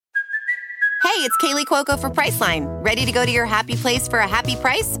Hey, it's Kaylee Cuoco for Priceline. Ready to go to your happy place for a happy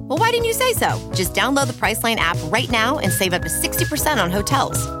price? Well, why didn't you say so? Just download the Priceline app right now and save up to 60% on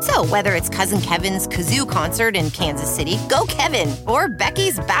hotels. So whether it's Cousin Kevin's Kazoo Concert in Kansas City, go Kevin, or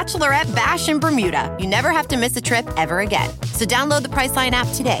Becky's Bachelorette Bash in Bermuda, you never have to miss a trip ever again. So download the Priceline app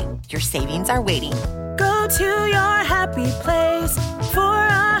today. Your savings are waiting. Go to your happy place for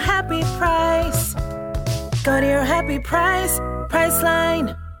a happy price. Go to your happy price,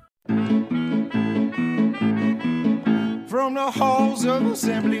 Priceline. From the halls of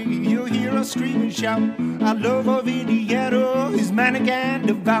assembly, you'll hear us scream and shout. Our love of Indiana is manic and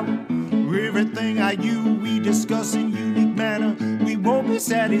devout. Everything we discuss in unique manner. We won't be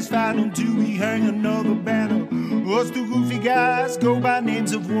satisfied until we hang another banner. Us two goofy guys go by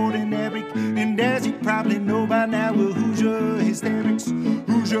names of Ward and Eric. And as you probably know by now, we're Hoosier Hysterics.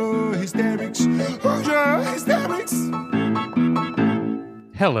 Hoosier Hysterics. Hoosier Hysterics.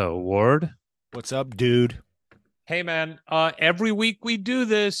 Hello, Ward. What's up, dude? Hey, man, every week we do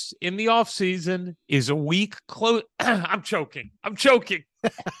this in the off season is a week close. I'm choking.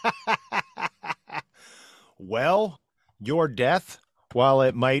 Well, your death, while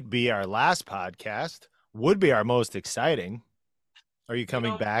it might be our last podcast, would be our most exciting. Are you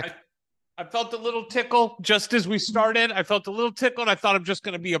coming back? I felt a little tickle just as we started. I felt a little tickle, and I thought I'm just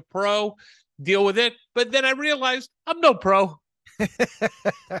going to be a pro, deal with it. But then I realized I'm no pro.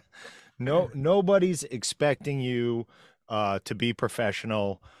 No, nobody's expecting you to be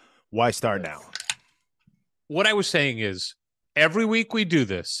professional. Why start now? What I was saying is every week we do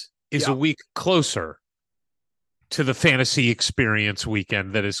this is a week closer to the fantasy experience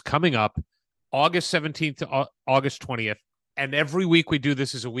weekend that is coming up August 17th to August 20th. And every week we do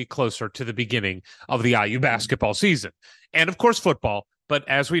this is a week closer to the beginning of the IU basketball season. And of course, football. But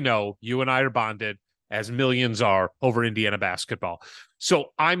as we know, you and I are bonded, as millions are, over Indiana basketball.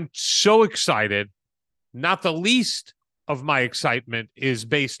 So I'm so excited. Not the least of my excitement is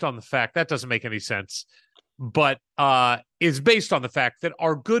based on the fact, that doesn't make any sense, but is based on the fact that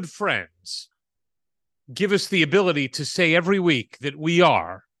our good friends give us the ability to say every week that we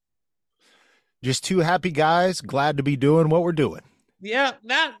are just two happy guys, glad to be doing what we're doing. Yeah,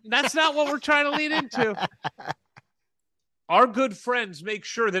 that's not what we're trying to lead into. Our good friends make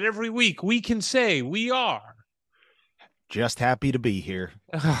sure that every week we can say we are just happy to be here.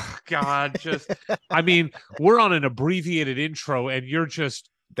 Oh, God, I mean, we're on an abbreviated intro and you're just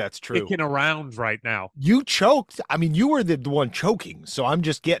that's true kicking around right now. You choked. I mean, you were the one choking, so I'm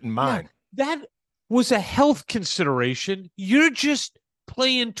just getting mine. Yeah, that was a health consideration. You're just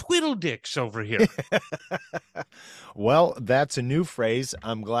playing twiddle dicks over here. Well, that's a new phrase.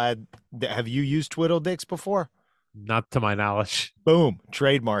 I'm glad. Have you used twiddle dicks before? Not to my knowledge. Boom,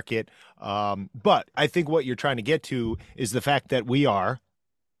 trademark it. But I think what you're trying to get to is the fact that we are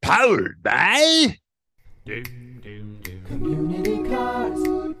powered by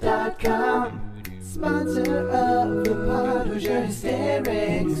CommunityCars.com, sponsor of the pod, Hoosier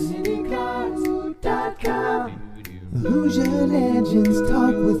Hysterics. CommunityCars.com, Hoosier Legends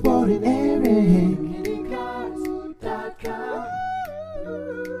talk with Ward and Eric. CommunityCars.com.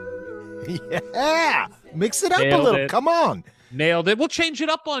 Yeah. Mix it up a little. Come on. Nailed it. We'll change it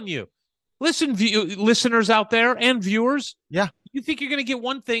up on you. Listen, listeners out there and viewers. Yeah. You think you're going to get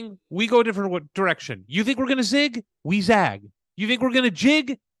one thing, we go a different direction. You think we're going to zig, we zag. You think we're going to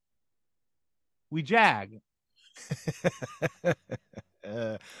jig, we jag.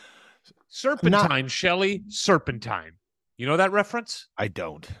 Serpentine, Shelley, serpentine. You know that reference? I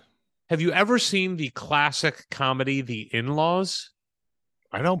don't. Have you ever seen the classic comedy, The In-Laws?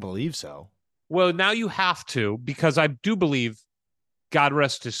 I don't believe so. Well, now you have to, because I do believe, God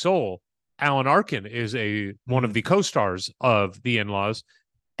rest his soul, Alan Arkin is one of the co-stars of The In-Laws,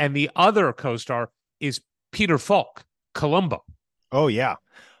 and the other co-star is Peter Falk, Columbo. Oh, yeah.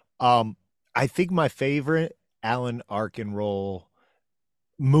 I think my favorite Alan Arkin role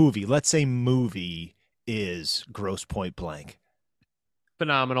movie, is Grosse Pointe Blank.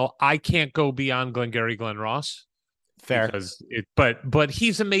 Phenomenal. I can't go beyond Glengarry Glen Ross. Fair. But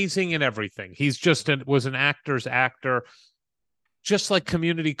he's amazing in everything. He's was an actor's actor, just like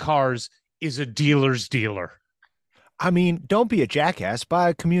Community Cars is a dealer's dealer. I mean, don't be a jackass, buy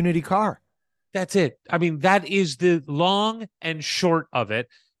a community car. That's it. I mean, that is the long and short of it.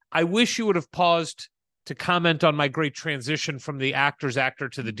 I wish you would have paused to comment on my great transition from the actor's actor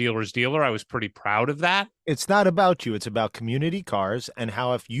to the dealer's dealer. I was pretty proud of that. It's not about you. It's about Community Cars and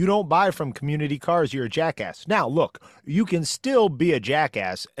how if you don't buy from Community Cars, you're a jackass. Now, look, you can still be a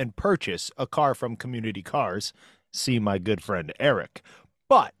jackass and purchase a car from Community Cars. See my good friend Eric.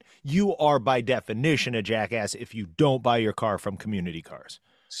 But you are by definition a jackass if you don't buy your car from Community Cars.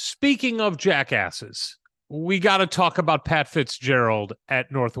 Speaking of jackasses, we got to talk about Pat Fitzgerald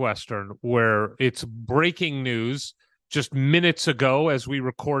at Northwestern, where it's breaking news just minutes ago as we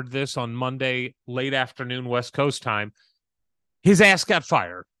record this on Monday, late afternoon, West Coast time. His ass got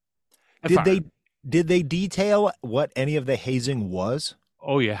fired. Did they detail what any of the hazing was?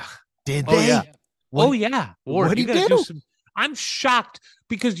 Oh, yeah. Did Oh, they? yeah. What, oh, yeah. Ward, what you did gotta he do do? some. I'm shocked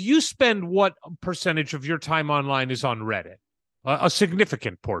because you spend what percentage of your time online is on Reddit? A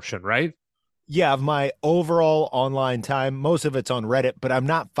significant portion, right? Yeah, of my overall online time, most of it's on Reddit, but I'm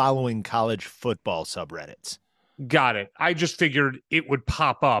not following college football subreddits. Got it. I just figured it would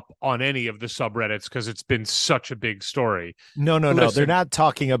pop up on any of the subreddits because it's been such a big story. No. Listen, They're not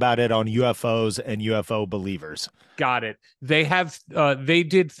talking about it on UFOs and UFO believers. got it. They have they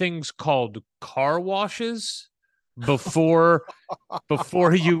did things called car washes before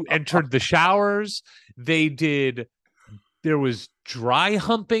you entered the showers. There was dry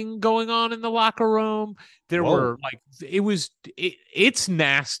humping going on in the locker room. There Whoa. were it's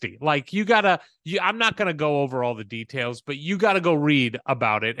nasty. Like I'm not going to go over all the details, but you got to go read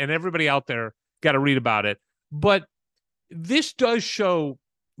about it. And everybody out there got to read about it. But this does show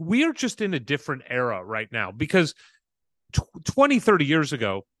we are just in a different era right now because 20, 30 years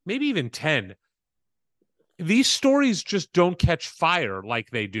ago, maybe even 10, these stories just don't catch fire like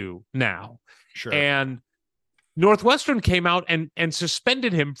they do now. Sure. And Northwestern came out and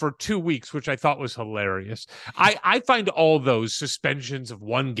suspended him for 2 weeks, which I thought was hilarious. I find all those suspensions of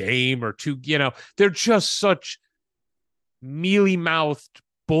 1 game or 2, they're just such mealy-mouthed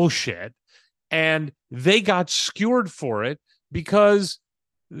bullshit. And they got skewered for it because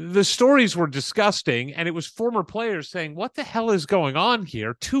the stories were disgusting. And it was former players saying, what the hell is going on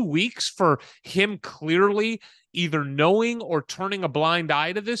here? 2 weeks for him clearly either knowing or turning a blind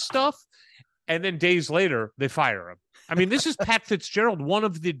eye to this stuff. And then days later, they fire him. I mean, this is Pat Fitzgerald, one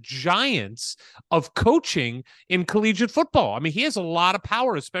of the giants of coaching in collegiate football. I mean, he has a lot of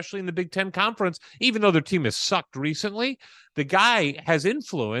power, especially in the Big Ten Conference, even though their team has sucked recently. The guy has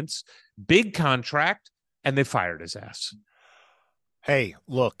influence, big contract, and they fired his ass. Hey,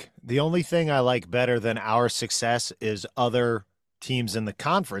 look, the only thing I like better than our success is other teams in the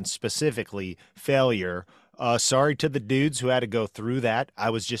conference, specifically failure. Sorry to the dudes who had to go through that. I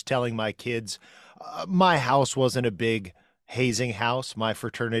was just telling my kids, my house wasn't a big hazing house, my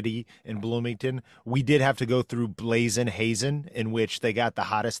fraternity in Bloomington. We did have to go through Blazin' Hazing, in which they got the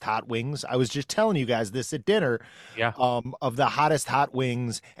hottest hot wings. I was just telling you guys this at dinner. Yeah. Of the hottest hot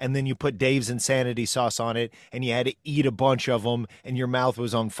wings, and then you put Dave's Insanity sauce on it, and you had to eat a bunch of them, and your mouth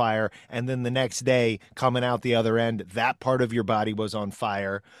was on fire. And then the next day, coming out the other end, that part of your body was on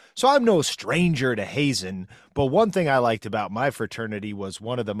fire. So I'm no stranger to hazing, but one thing I liked about my fraternity was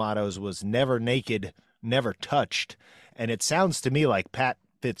one of the mottos was never naked, never touched. And it sounds to me like Pat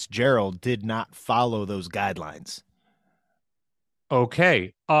Fitzgerald did not follow those guidelines.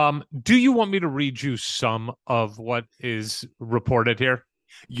 Okay. Do you want me to read you some of what is reported here?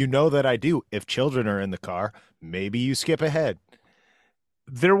 You know that I do. If children are in the car, maybe you skip ahead.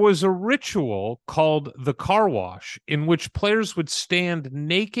 There was a ritual called the car wash in which players would stand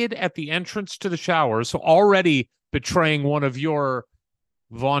naked at the entrance to the shower. So already betraying one of your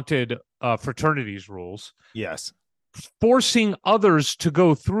vaunted fraternity's rules. Yes. Forcing others to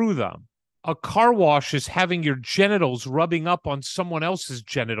go through them. A car wash is having your genitals rubbing up on someone else's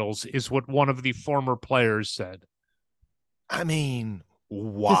genitals, is what one of the former players said. I mean,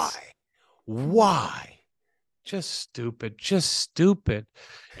 why? Why? Just stupid.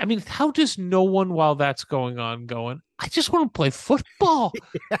 I mean, how does no one, while that's going on, I just want to play football.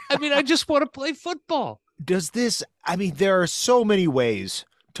 I mean, I just want to play football. There are so many ways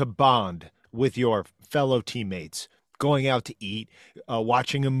to bond with your fellow teammates. Going out to eat,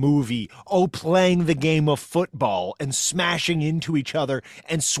 watching a movie, playing the game of football and smashing into each other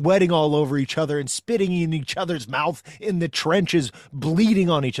and sweating all over each other and spitting in each other's mouth in the trenches, bleeding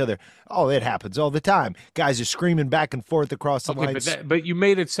on each other. Oh, it happens all the time. Guys are screaming back and forth across the lines. But you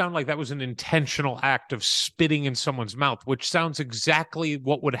made it sound like that was an intentional act of spitting in someone's mouth, which sounds exactly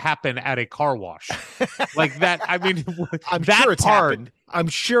what would happen at a car wash. Like that. I mean, I'm that sure it's part, happened. I'm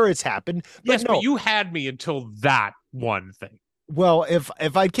sure it's happened. But yes, no. But you had me until that one thing. Well, if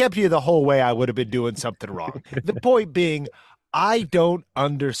I'd kept you the whole way, I would have been doing something wrong. The point being, I don't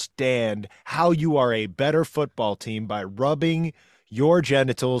understand how you are a better football team by rubbing your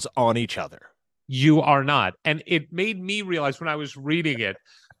genitals on each other. You are not. And it made me realize when I was reading it,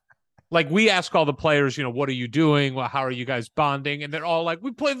 Like we ask all the players, what are you doing? Well, how are you guys bonding? And they're all like,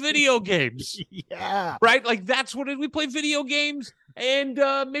 we play video games. Yeah. Right? Like that's what we play video games. And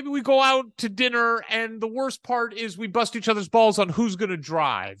maybe we go out to dinner. And the worst part is we bust each other's balls on who's going to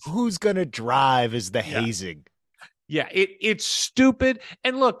drive. Who's going to drive is the hazing. Yeah, it's stupid.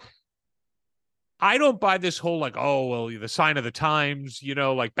 And look, I don't buy this whole like, oh, well, the sign of the times,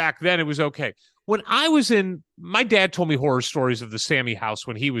 like back then it was okay. When I was my dad told me horror stories of the Sammy house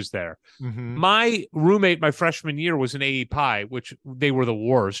when he was there. Mm-hmm. My roommate, my freshman year, was in AE Pi, which they were the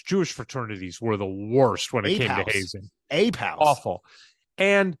worst. Jewish fraternities were the worst when it came to hazing. Ape house. Awful.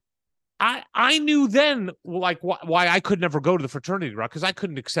 And I knew then like why I could never go to the fraternity rock, because I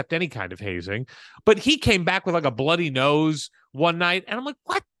couldn't accept any kind of hazing. But he came back with like a bloody nose one night, and I'm like,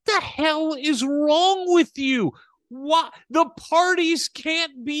 what the hell is wrong with you? What? The parties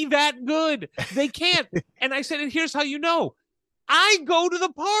can't be that good. They can't. And I said, and here's how you know. I go to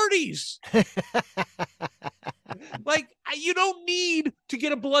the parties. Like, you don't need to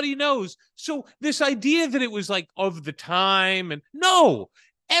get a bloody nose. So this idea that it was like of the time, and no,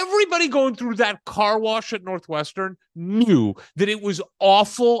 everybody going through that car wash at Northwestern knew that it was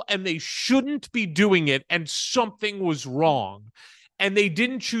awful and they shouldn't be doing it, and something was wrong. And they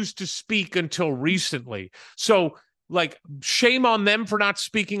didn't choose to speak until recently. So, like, shame on them for not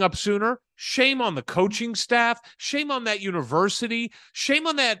speaking up sooner. Shame on the coaching staff. Shame on that university. Shame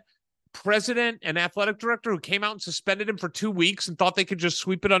on that president and athletic director who came out and suspended him for 2 weeks and thought they could just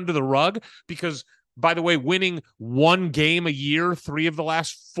sweep it under the rug because, by the way, winning one game a year, 3 of the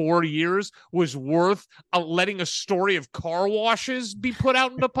last 4 years, was worth letting a story of car washes be put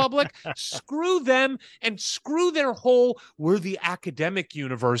out in the public. Screw them and screw their whole, we're the academic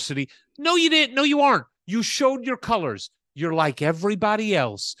university. No, you didn't. No, you aren't. You showed your colors. You're like everybody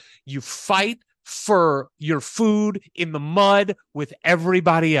else. You fight for your food in the mud with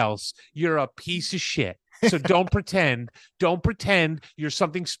everybody else. You're a piece of shit. So don't pretend you're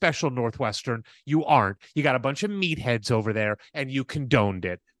something special, Northwestern. You aren't. You got a bunch of meatheads over there, and you condoned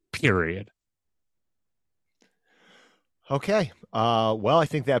it, period. Okay. Well, I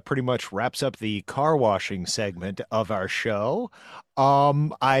think that pretty much wraps up the car washing segment of our show.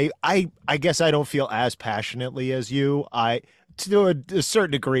 I guess I don't feel as passionately as you. To a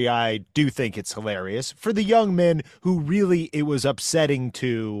certain degree, I do think it's hilarious for the young men who really it was upsetting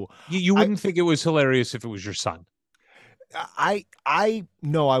to. You wouldn't think it was hilarious if it was your son.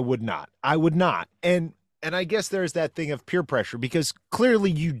 No, I would not. I would not. And I guess there's that thing of peer pressure, because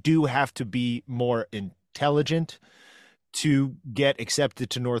clearly you do have to be more intelligent to get accepted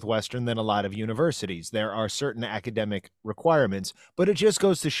to Northwestern than a lot of universities. There are certain academic requirements, but it just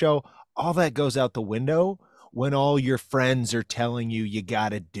goes to show all that goes out the window when all your friends are telling you you got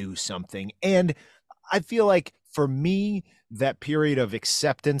to do something. And I feel like for me, that period of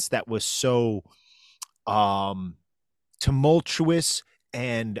acceptance that was so tumultuous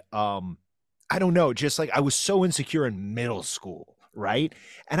and I don't know, just like I was so insecure in middle school, right?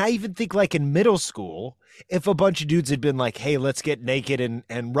 And I even think like in middle school, if a bunch of dudes had been like, hey, let's get naked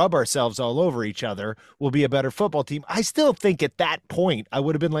and rub ourselves all over each other, we'll be a better football team. I still think at that point, I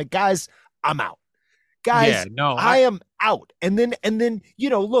would have been like, guys, I'm out. Guys, yeah, no, I am out. And then,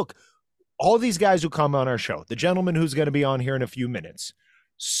 look, all these guys who come on our show, the gentleman who's going to be on here in a few minutes,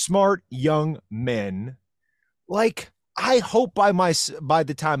 smart young men, like I hope by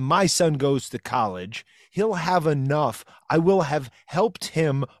the time my son goes to college, he'll have enough. I will have helped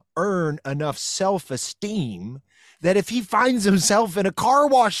him earn enough self-esteem that if he finds himself in a car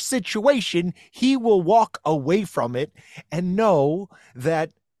wash situation, he will walk away from it and know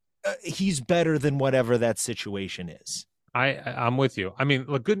that he's better than whatever that situation is. I'm with you. I mean,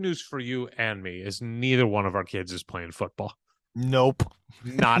 the good news for you and me is neither one of our kids is playing football. Nope.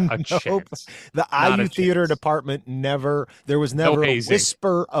 Not a chance. The IU theater department there was never a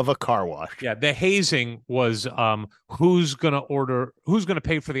whisper of a car wash. Yeah, the hazing was who's going to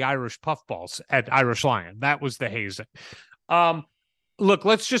pay for the Irish puffballs at Irish Lion. That was the hazing. Look,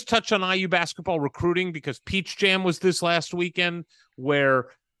 let's just touch on IU basketball recruiting, because Peach Jam was this last weekend where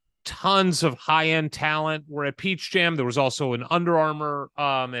tons of high-end talent were at Peach Jam. There was also an Under Armour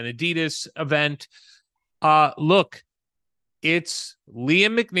and Adidas event. Look, it's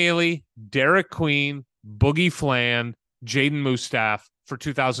Liam McNeely, Derek Queen, Boogie Fland, Jaden Mustaf for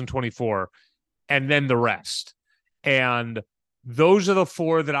 2024, and then the rest. And those are the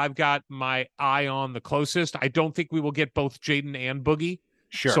 4 that I've got my eye on the closest. I don't think we will get both Jaden and Boogie.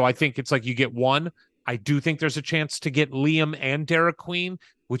 Sure. So I think it's like you get one. I do think there's a chance to get Liam and Derek Queen,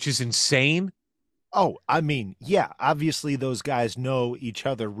 which is insane. Oh, I mean, yeah, obviously those guys know each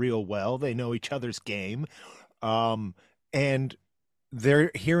other real well. They know each other's game. And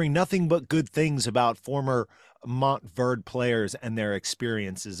they're hearing nothing but good things about former Montverde players and their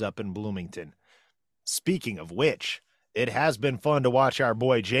experiences up in Bloomington. Speaking of which, it has been fun to watch our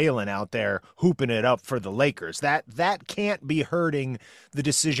boy Jalen out there hooping it up for the Lakers. That can't be hurting the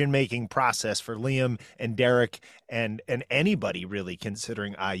decision-making process for Liam and Derek and anybody really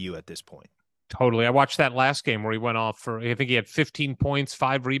considering IU at this point. Totally. I watched that last game where he went off for, I think he had 15 points,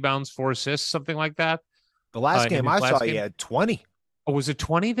 5 rebounds, 4 assists, something like that. The last game I saw, he had 20. Oh, was it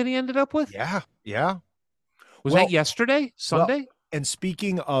 20 that he ended up with? Yeah. Was that yesterday? Sunday? Well, and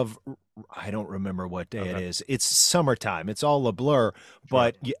speaking of, I don't remember what day it is. It's summertime. It's all a blur.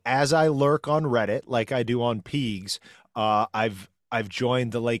 But as I lurk on Reddit, like I do on Peegs, I've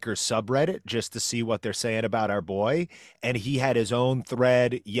joined the Lakers subreddit just to see what they're saying about our boy. And he had his own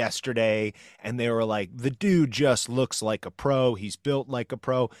thread yesterday. And they were like, the dude just looks like a pro. He's built like a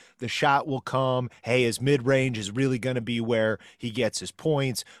pro. The shot will come. Hey, his mid-range is really going to be where he gets his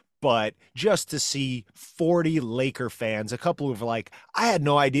points. But just to see 40 Laker fans, a couple of like, I had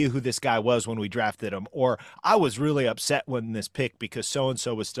no idea who this guy was when we drafted him, or I was really upset when this pick because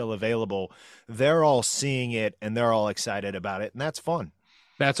so-and-so was still available. They're all seeing it and they're all excited about it. And that's fun.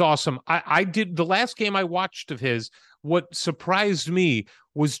 That's awesome. I did the last game I watched of his. What surprised me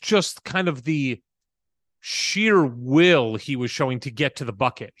was just kind of the sheer will he was showing to get to the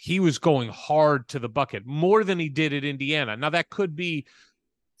bucket. He was going hard to the bucket more than he did at Indiana. Now that could be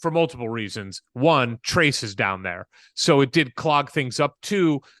for multiple reasons. One, Trace is down there, so it did clog things up.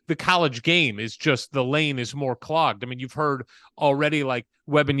 Two, the college game is just, the lane is more clogged. I mean, you've heard already, like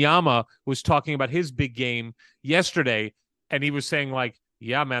Wembanyama was talking about his big game yesterday, and he was saying like,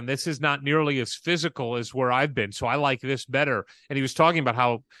 yeah, man, this is not nearly as physical as where I've been, so I like this better. And he was talking about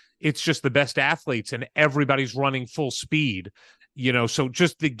how it's just the best athletes and everybody's running full speed, so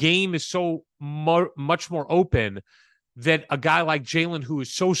just the game is so much more open that a guy like Jalen, who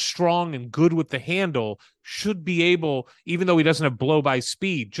is so strong and good with the handle, should be able, even though he doesn't have blow-by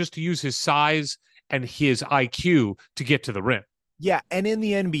speed, just to use his size and his IQ to get to the rim. Yeah, and in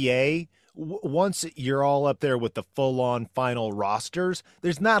the NBA, once you're all up there with the full-on final rosters,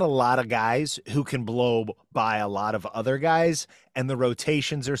 there's not a lot of guys who can blow by a lot of other guys, and the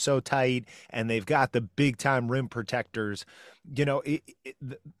rotations are so tight, and they've got the big-time rim protectors. The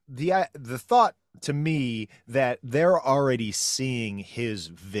thought to me that they're already seeing his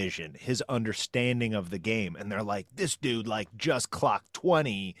vision, his understanding of the game, and they're like, this dude like just clocked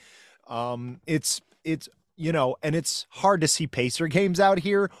 20. It's and it's hard to see Pacer games out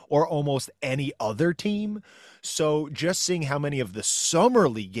here or almost any other team. So just seeing how many of the summer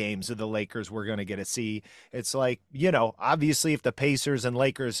league games of the Lakers we're going to get to see, it's like, obviously if the Pacers and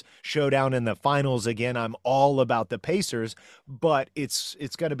Lakers show down in the finals again, I'm all about the Pacers, but it's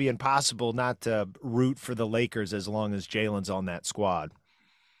going to be impossible not to root for the Lakers as long as Jalen's on that squad.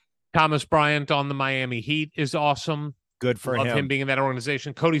 Thomas Bryant on the Miami Heat is awesome. Good for him. Love him being in that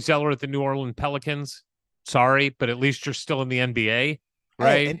organization. Cody Zeller at the New Orleans Pelicans. Sorry, but at least you're still in the NBA,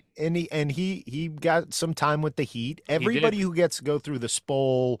 right? And he got some time with the Heat. Everybody who gets to go through the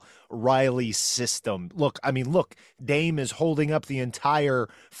Sproul Riley system. Look, Dame is holding up the entire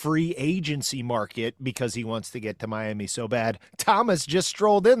free agency market because he wants to get to Miami so bad. Thomas just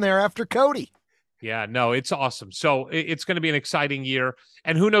strolled in there after Cody. Yeah, no, it's awesome. So it's going to be an exciting year.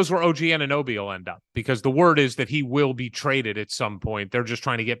 And who knows where OG Anunoby will end up, because the word is that he will be traded at some point. They're just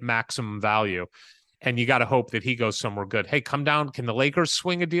trying to get maximum value. And you got to hope that he goes somewhere good. Hey, come down. Can the Lakers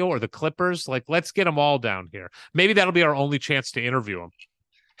swing a deal, or the Clippers? Like, let's get them all down here. Maybe that'll be our only chance to interview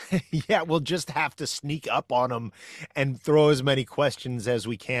him. Yeah, we'll just have to sneak up on him and throw as many questions as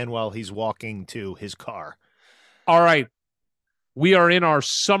we can while he's walking to his car. All right. We are in our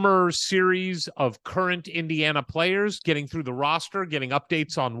summer series of current Indiana players, getting through the roster, getting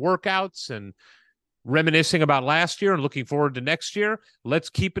updates on workouts, and reminiscing about last year and looking forward to next year. Let's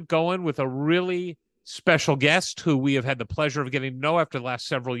keep it going with a really special guest who we have had the pleasure of getting to know after the last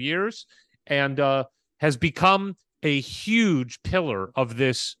several years, and has become a huge pillar of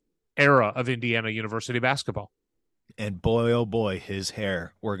this era of Indiana University basketball. And boy, oh boy, his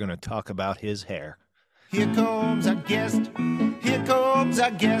hair. We're going to talk about his hair. Here comes our guest. Here comes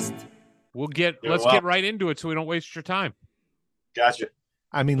our guest. Let's get right into it so we don't waste your time. Gotcha.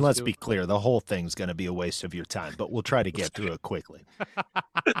 I mean, let's be clear. The whole thing's going to be a waste of your time, but we'll try to get through it quickly.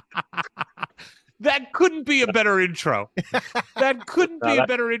 That couldn't be a better intro. That couldn't be a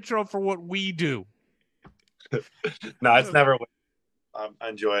better intro for what we do. No, it's never. I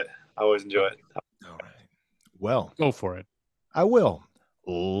enjoy it. I always enjoy it. All right. Well, go for it. I will.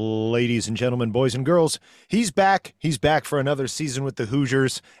 Ladies and gentlemen, boys and girls, he's back. He's back for another season with the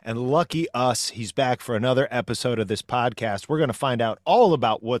Hoosiers, and lucky us, he's back for another episode of this podcast. We're going to find out all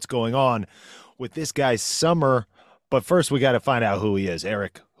about what's going on with this guy's summer, but first we got to find out who he is.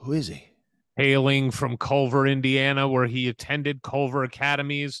 Eric, who is he? Hailing from Culver, Indiana, where he attended Culver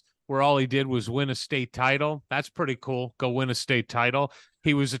Academies, where all he did was win a state title. That's pretty cool. Go win a state title.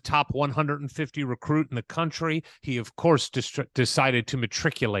 He was a top 150 recruit in the country. He, of course, decided to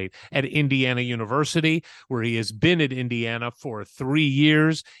matriculate at Indiana University, where he has been at Indiana for 3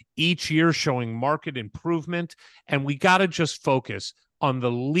 years, each year showing marked improvement. And we got to just focus on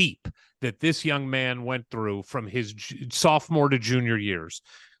the leap that this young man went through from his sophomore to junior years.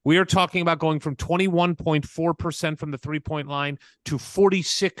 We are talking about going from 21.4% from the three-point line to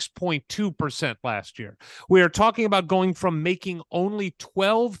 46.2% last year. We are talking about going from making only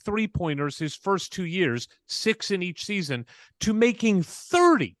 12 three-pointers his first 2 years, 6 in each season, to making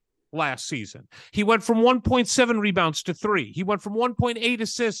 30 last season. He went from 1.7 rebounds to 3. He went from 1.8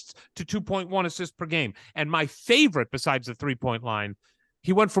 assists to 2.1 assists per game. And my favorite, besides the three-point line,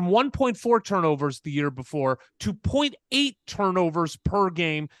 he went from 1.4 turnovers the year before to 0.8 turnovers per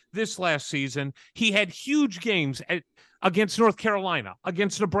game this last season. He had huge games against North Carolina,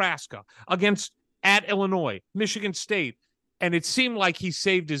 against Nebraska, at Illinois, Michigan State. And it seemed like he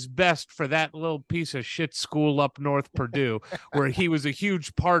saved his best for that little piece of shit school up north, Purdue, where he was a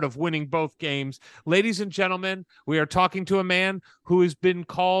huge part of winning both games. Ladies and gentlemen, we are talking to a man who has been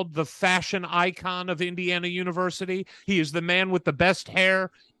called the fashion icon of Indiana University. He is the man with the best hair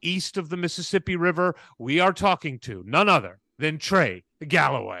east of the Mississippi River. We are talking to none other than Trey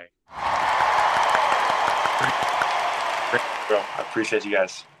Galloway. Bro, I appreciate you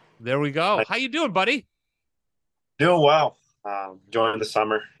guys. There we go. How you doing, buddy? Doing well. Enjoying the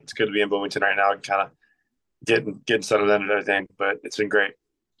summer. It's good to be in Bloomington right now and kind of getting settled in and everything, but it's been great.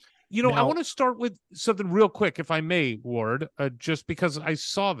 You know, I want to start with something real quick, if I may, Ward, just because I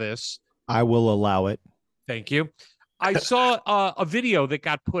saw this. I will allow it. Thank you. I saw a video that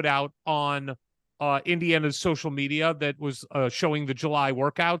got put out on Indiana's social media that was showing the July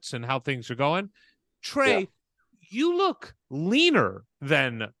workouts and how things are going. Trey, you look leaner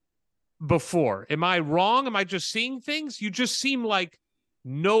than before. Am I wrong? Am I just seeing things? You just seem like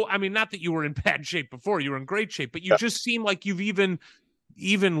I mean, not that you were in bad shape before, you were in great shape, but you just seem like you've even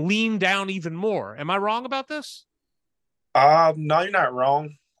leaned down even more. Am I wrong about this? No, you're not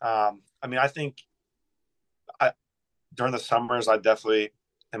wrong. I mean, I think during the summers, I definitely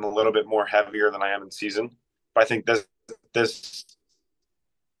am a little bit more heavier than I am in season, but I think this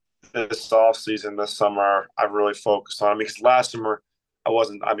off season, this summer, I've really focused on it because last summer, I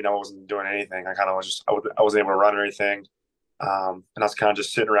wasn't doing anything. I kind of was I wasn't able to run or anything. And I was kind of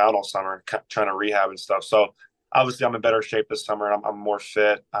just sitting around all summer trying to rehab and stuff. So obviously I'm in better shape this summer and I'm more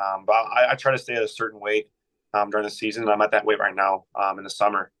fit. But I try to stay at a certain weight during the season. And I'm at that weight right now in the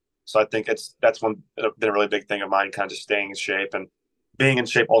summer. So I think that's been a really big thing of mine, kind of just staying in shape and being in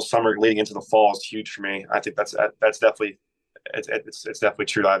shape all summer leading into the fall is huge for me. I think that's definitely, it's definitely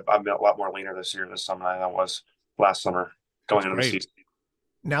true. I've been a lot more leaner this summer than I was last summer going into the season.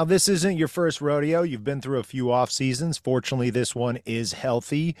 Now, this isn't your first rodeo. You've been through a few off seasons. Fortunately, this one is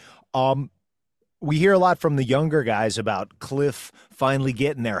healthy. We hear a lot from the younger guys about Cliff finally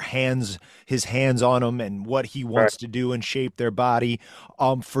getting his hands on them and what he wants to do and shape their body.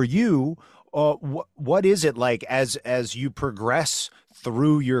 For you, what is it like as you progress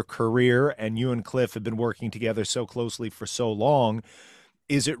through your career and you and Cliff have been working together so closely for so long?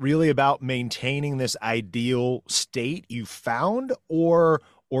 Is it really about maintaining this ideal state you found, or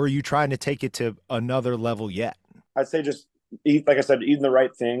are you trying to take it to another level yet? I'd say just eat, like I said, eating the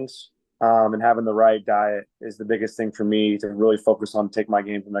right things and having the right diet is the biggest thing for me to really focus on, take my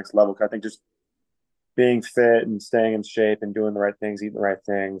game to the next level. Because I think just being fit and staying in shape and doing the right things, eating the right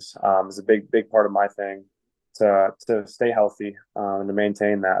things is a big part of my thing to stay healthy and to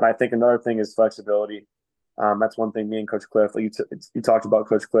maintain that. And I think another thing is flexibility. That's one thing me and Coach Cliff, you talked about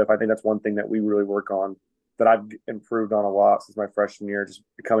Coach Cliff. I think that's one thing that we really work on that I've improved on a lot since my freshman year, just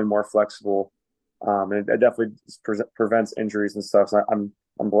becoming more flexible. And it definitely prevents injuries and stuff. So I'm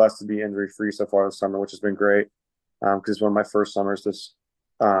blessed to be injury free so far this summer, which has been great. Because it's one of my first summers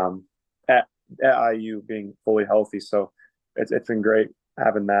at IU being fully healthy. So it's been great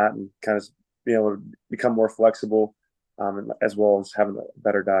having that and kind of being able to become more flexible. As well as having a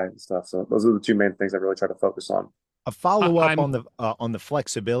better diet and stuff. So those are the two main things I really try to focus on. A follow-up on the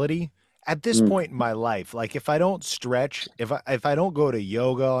flexibility. At this point in my life, like if I don't stretch, if I don't go to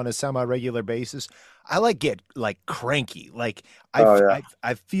yoga on a semi-regular basis, I like get like cranky. Like Oh yeah,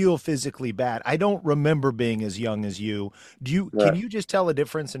 I feel physically bad. I don't remember being as young as you. Can right. you just tell a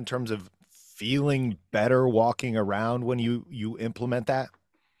difference in terms of feeling better walking around when you implement that?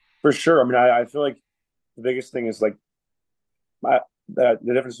 For sure. I mean, I feel like the biggest thing is like my the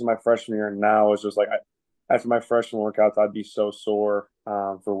difference in my freshman year and now is just like after my freshman workouts, I'd be so sore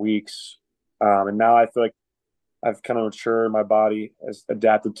for weeks, and now I feel like I've kind of matured. My body has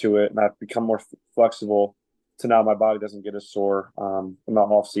adapted to it, and I've become more flexible. To now, my body doesn't get as sore in the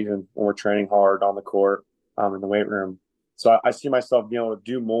off season when we're training hard on the court, in the weight room. So I see myself being able to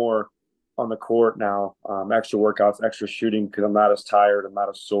do more on the court now, extra workouts, extra shooting because I'm not as tired, I'm not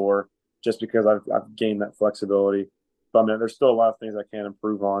as sore, just because I've gained that flexibility. But I mean, there's still a lot of things I can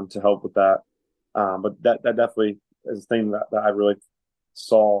improve on to help with that. But that definitely is a thing that I really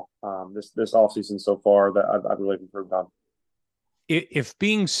saw this off season so far that I've really improved on. If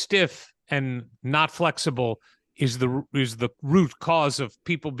being stiff and not flexible is the root cause of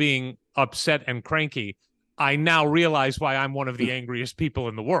people being upset and cranky, I now realize why I'm one of the angriest people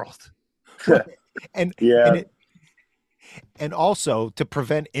in the world. And Yeah. and also to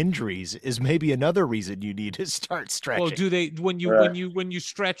prevent injuries is maybe another reason you need to start stretching. Well, do they when you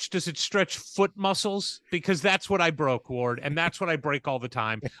stretch, does it stretch foot muscles? Because that's what I broke, Ward, and that's what I break all the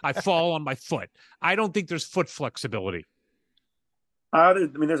time. I fall on my foot. I don't think there's foot flexibility. I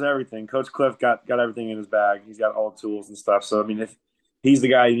mean, there's everything. Coach Cliff got everything in his bag. He's got all the tools and stuff. So I mean, if he's the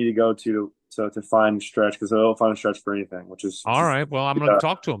guy you need to go to find stretch, because he'll find a stretch for anything. Which is all right. Well, I'm going to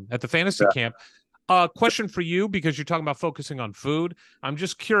talk to him at the fantasy camp. Question for you, because you're talking about focusing on food. I'm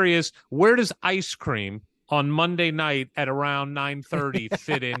just curious, where does ice cream on Monday night at around 9:30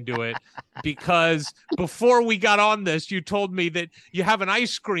 fit into it? Because before we got on this, you told me that you have an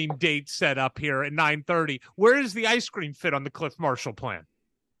ice cream date set up here at 9:30. Where does the ice cream fit on the Cliff Marshall plan?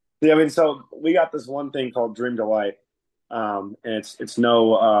 Yeah, I mean, so we got this one thing called Dream Delight, and it's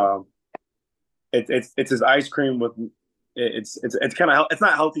his ice cream with it's kind of it's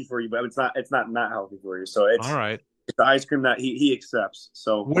not healthy for you, but it's not healthy for you. So it's all right. It's the ice cream that he accepts.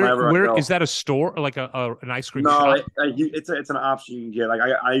 So where is that a store or like an ice cream shop? No, it's an option you can get. Like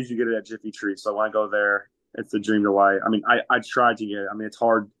I usually get it at Jiffy Tree. So when I go there, it's the Dream Delight. I mean, I tried to get it. I mean, it's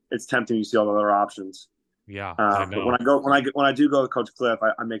hard. It's tempting. You see all the other options. Yeah, I know. But when I do go to Coach Cliff,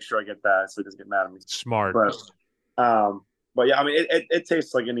 I make sure I get that so he doesn't get mad at me. Smart. But yeah, I mean, it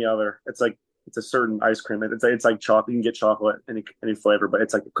tastes like any other. It's a certain ice cream. It's like chocolate. You can get chocolate any flavor, but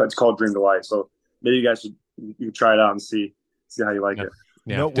it's called Dream Delight. So maybe you guys should try it out and see how you like it.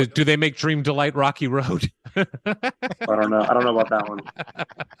 Yeah. No, do they make Dream Delight Rocky Road? I don't know. I don't know about that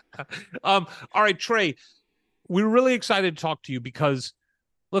one. All right, Trey, we're really excited to talk to you because,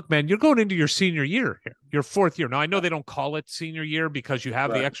 look, man, you're going into your senior year here, your fourth year. Now, I know they don't call it senior year because you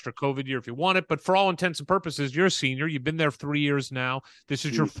have the extra COVID year if you want it, but for all intents and purposes, you're a senior. You've been there 3 years now. This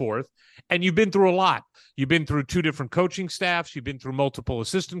is your fourth, and you've been through a lot. You've been through 2 different coaching staffs. You've been through multiple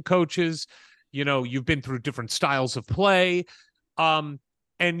assistant coaches. You know, you've been through different styles of play.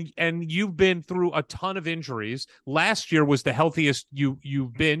 And you've been through a ton of injuries. Last year was the healthiest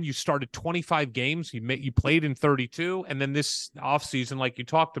you've been. You started 25 games. You played in 32, and then this offseason, like you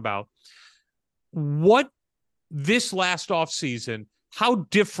talked about, what this last offseason, how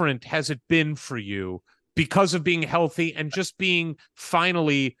different has it been for you because of being healthy and just being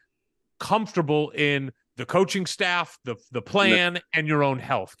finally comfortable in the coaching staff, the plan, and your own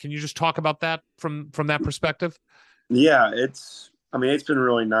health? Can you just talk about that from that perspective? Yeah, it's been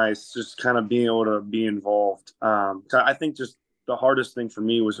really nice just kind of being able to be involved. I think just the hardest thing for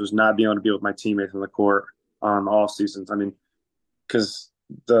me was not being able to be with my teammates on the court on all seasons. I mean, because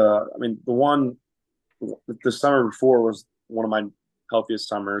the summer before was one of my healthiest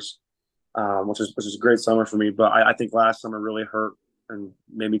summers, which is a great summer for me. But I think last summer really hurt and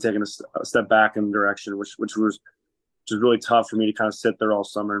made me taking a step back in the direction, which was really tough for me to kind of sit there all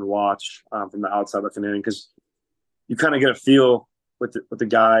summer and watch from the outside looking in, because you kind of get a feel with the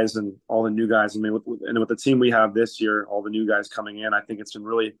guys and all the new guys. I mean, with the team we have this year, all the new guys coming in, I think it's been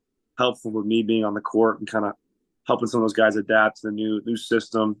really helpful with me being on the court and kind of helping some of those guys adapt to the new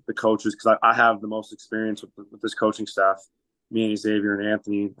system, the coaches, because I have the most experience with this coaching staff, me and Xavier and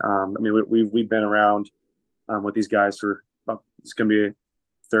Anthony. I mean, we've been around with these guys for it's going to be a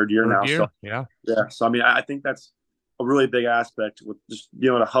third year now. So, yeah. So I mean, I think that's a really big aspect with just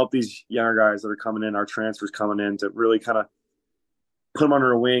being able to help these younger guys that are coming in, our transfers coming in, to really kind of put them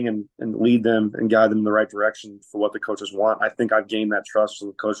under a wing and lead them and guide them in the right direction for what the coaches want. I think I've gained that trust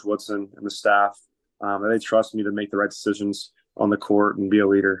from Coach Woodson and the staff. And they trust me to make the right decisions on the court and be a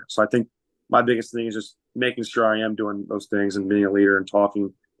leader. So I think my biggest thing is just making sure I am doing those things and being a leader and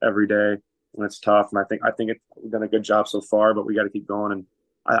talking every day when it's tough. And I think we've done a good job so far, but we got to keep going. And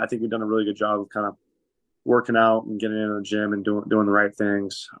I think we've done a really good job of kind of working out and getting into the gym and doing the right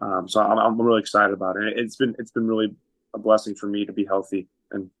things. So I'm really excited about it. It's been really a blessing for me to be healthy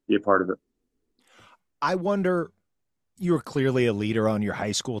and be a part of it. I wonder, you're clearly a leader on your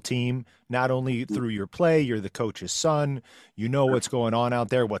high school team, not only through your play, you're the coach's son, you know what's going on out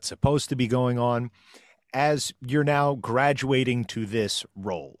there, what's supposed to be going on. As you're now graduating to this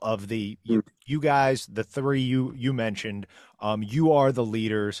role of you guys, the three you mentioned, you are the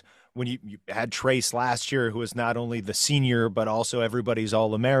leaders. When you had Trace last year, who was not only the senior, but also everybody's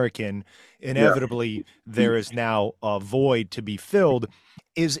All-American, inevitably there is now a void to be filled.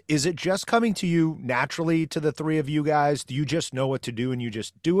 Is it just coming to you naturally, to the three of you guys? Do you just know what to do and you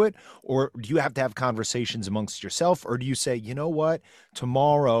just do it? Or do you have to have conversations amongst yourself? Or do you say, you know what,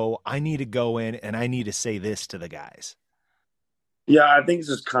 tomorrow I need to go in and I need to say this to the guys? Yeah, I think it's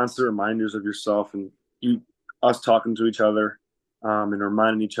just constant reminders of yourself and us talking to each other. And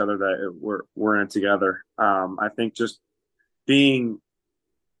reminding each other that we're in it together. I think just being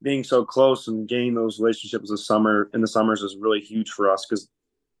so close and gaining those relationships in the summers is really huge for us because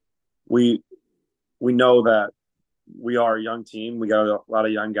we know that we are a young team. We got a lot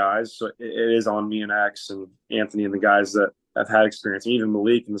of young guys, so it is on me and X and Anthony and the guys that have had experience, and even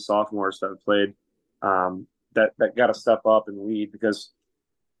Malik and the sophomores that have played, that got to step up and lead because,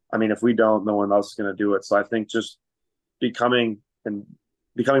 I mean, if we don't, no one else is going to do it. So I think just becoming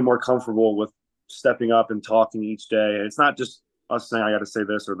more comfortable with stepping up and talking each day. And it's not just us saying, I got to say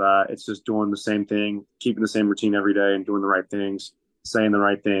this or that. It's just doing the same thing, keeping the same routine every day and doing the right things, saying the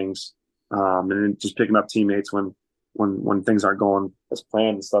right things, and then just picking up teammates when things aren't going as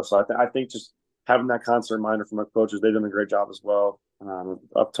planned and stuff. So I think just having that constant reminder from our coaches, they've done a great job as well,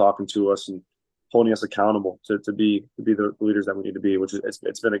 of talking to us and holding us accountable to be the leaders that we need to be, which is,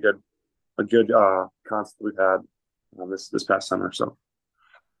 it's been a good constant we've had this past summer. So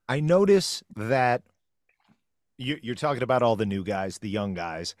I notice that you're talking about all the new guys, the young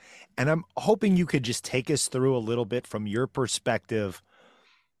guys, and I'm hoping you could just take us through a little bit from your perspective.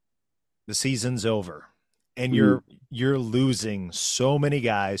 The season's over and you're losing so many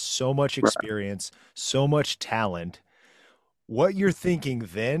guys, so much experience, so much talent. What you're thinking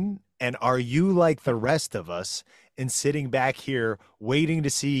then, and are you like the rest of us and sitting back here waiting to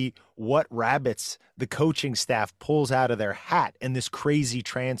see what rabbits the coaching staff pulls out of their hat in this crazy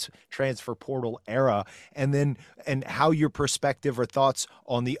transfer portal era, and how your perspective or thoughts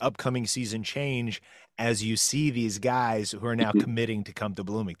on the upcoming season change as you see these guys who are now committing to come to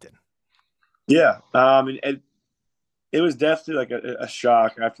Bloomington? Yeah. It was definitely like a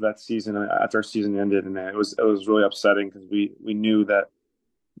shock after that season, after our season ended. And it was really upsetting because we knew that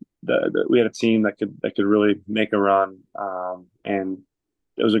we had a team that could really make a run. And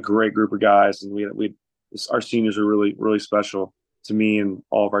it was a great group of guys. And our seniors are really, really special to me and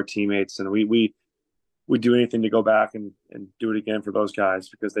all of our teammates. And we do anything to go back and do it again for those guys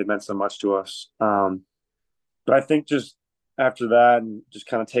because they meant so much to us. But I think just after that and just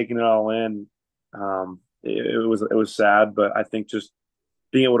kind of taking it all in, it was sad, but I think just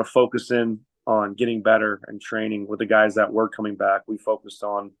being able to focus in on getting better and training with the guys that were coming back, we focused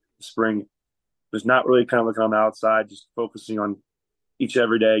on the spring. There's not really kind of looking on the outside, just focusing on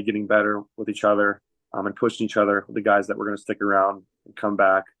every day, getting better with each other, and pushing each other with the guys that were going to stick around and come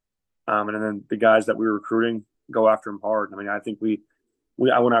back. And then the guys that we were recruiting, go after them hard. I mean, I think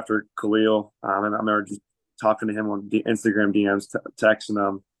I went after Khalil, and I remember just talking to him on the Instagram DMs, texting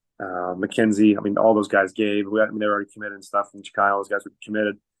him. McKenzie, I mean, all those guys gave. They were already committed and stuff. And Chicago, those guys were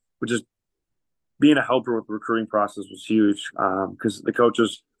committed. But just being a helper with the recruiting process was huge because the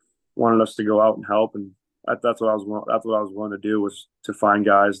coaches wanted us to go out and help, and that's what I was willing to do, was to find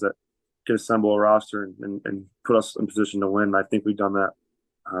guys that could assemble a roster and put us in position to win. And I think we've done that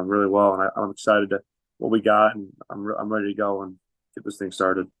really well, and I'm excited to what we got, and I'm ready to go and get this thing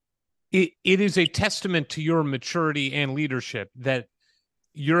started. It is a testament to your maturity and leadership that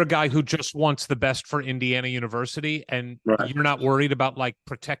you're a guy who just wants the best for Indiana University, and you're not worried about like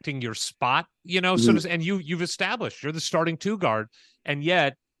protecting your spot, and you've established you're the starting two guard, and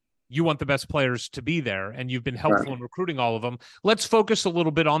yet you want the best players to be there, and you've been helpful in recruiting all of them. Let's focus a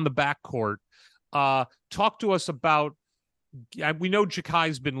little bit on the backcourt. Talk to us about we know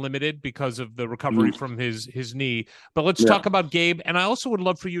Jakai's been limited because of the recovery from his knee, but let's talk about Gabe. And I also would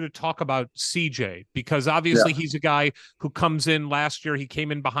love for you to talk about CJ, because obviously he's a guy who comes in last year. He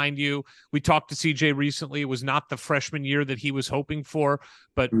came in behind you. We talked to CJ recently. It was not the freshman year that he was hoping for,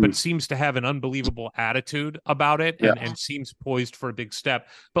 but seems to have an unbelievable attitude about it and seems poised for a big step.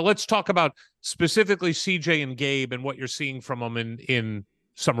 But let's talk about specifically CJ and Gabe and what you're seeing from them in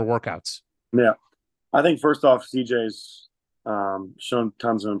summer workouts. Yeah. I think first off, CJ's shown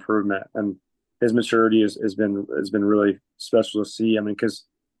tons of improvement, and his maturity has been really special to see. I mean, because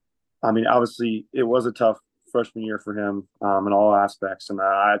obviously it was a tough freshman year for him in all aspects, and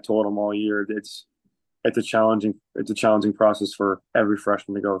I told him all year it's a challenging process for every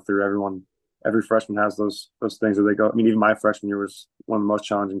freshman to go through. Every freshman has those things that they go. I mean, even my freshman year was one of the most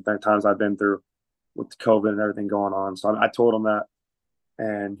challenging times I've been through with COVID and everything going on. So I told him that.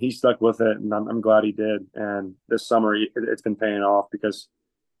 And he stuck with it, and I'm glad he did. And this summer, it's been paying off because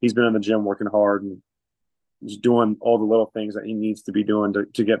he's been in the gym working hard and just doing all the little things that he needs to be doing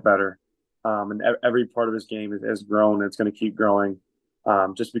to get better. And every part of his game has grown, and it's going to keep growing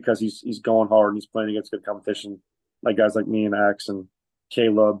just because he's going hard and he's playing against good competition, like guys like me and X and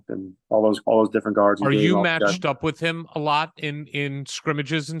Caleb and all those different guards. Are you matched up with him a lot in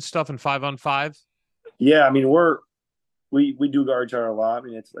scrimmages and stuff and 5-on-5? Yeah, I mean, we do guard each other a lot. I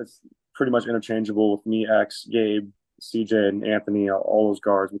mean, it's pretty much interchangeable with me, X, Gabe, CJ, and Anthony, all those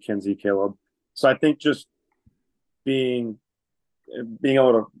guards, McKenzie, Caleb. So I think just being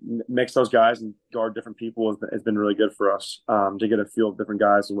able to mix those guys and guard different people has been really good for us to get a feel of different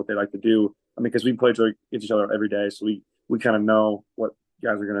guys and what they like to do. I mean, because we play against each other every day, so we kind of know what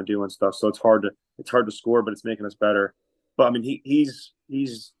guys are going to do and stuff. So it's hard to score, but it's making us better. But I mean, he's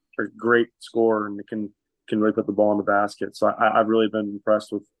a great scorer and can really put the ball in the basket. So I've really been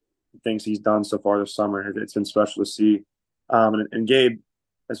impressed with the things he's done so far this summer. It's been special to see. And Gabe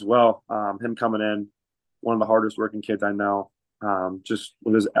as well, him coming in, one of the hardest working kids I know, just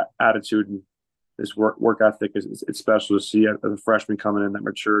with his attitude and his work ethic, it's special to see as a freshman coming in, that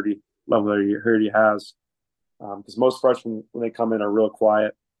maturity level that he has. Because most freshmen, when they come in, are real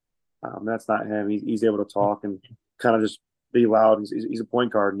quiet. That's not him. He's able to talk and kind of just be loud. He's a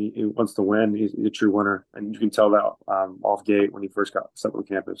point guard, and he wants to win. He's a true winner, and you can tell that off gate when he first got set on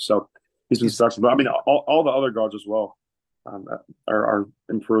campus. So he's been special. But I mean, all the other guards as well are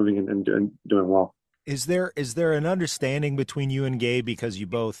improving and doing well. Is there an understanding between you and Gabe, because you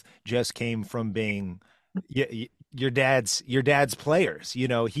both just came from being your dad's players? You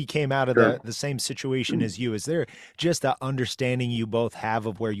know, he came out of the same situation as you. Is there just an understanding you both have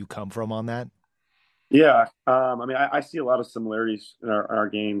of where you come from on that? Yeah, I mean, I see a lot of similarities in our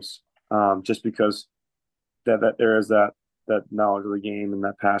games, just because that there is that knowledge of the game and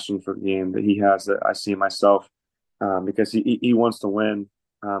that passion for the game that he has, that I see in myself, because he wants to win,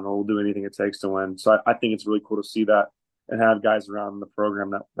 and will do anything it takes to win. So I think it's really cool to see that and have guys around the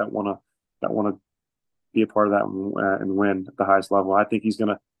program that want to be a part of that and win at the highest level. I think he's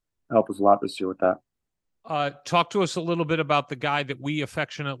going to help us a lot this year with that. Talk to us a little bit about the guy that we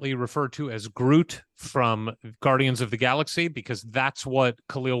affectionately refer to as Groot from Guardians of the Galaxy, because that's what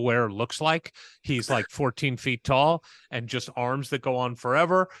Khalil Ware looks like. He's like 14 feet tall and just arms that go on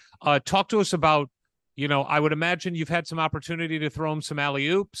forever. Talk to us about, I would imagine you've had some opportunity to throw him some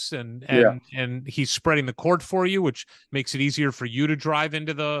alley-oops and he's spreading the court for you, which makes it easier for you to drive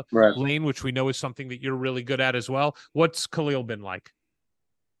into the lane, which we know is something that you're really good at as well. What's Khalil been like?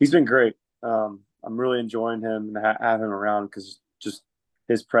 He's been great. I'm really enjoying him and have him around, because just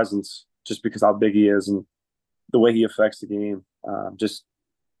his presence, just because how big he is and the way he affects the game, just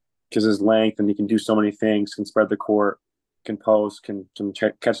because his length, and he can do so many things, can spread the court, can post, can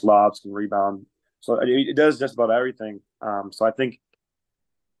catch lobs, can rebound. So it does just about everything. So I think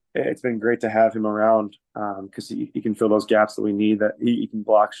it's been great to have him around, because he can fill those gaps that we need, that he can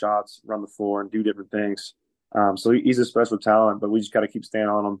block shots, run the floor, and do different things. So he's a special talent, but we just got to keep staying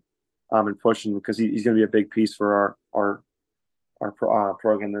on him. And pushing, because he's going to be a big piece for our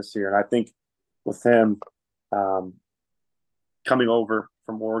program this year. And I think with him coming over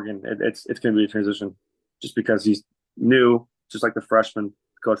from Oregon, it's going to be a transition, just because he's new, just like the freshman,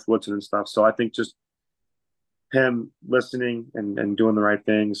 Coach Woodson and stuff. So I think just him listening and doing the right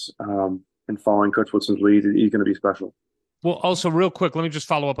things and following Coach Woodson's lead, he's going to be special. Well, also real quick, let me just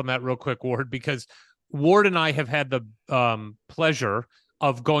follow up on that real quick, Ward, because Ward and I have had the pleasure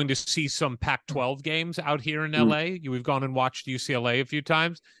of going to see some Pac-12 games out here in LA. We've gone and watched UCLA a few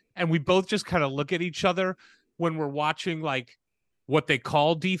times, and we both just kind of look at each other when we're watching like what they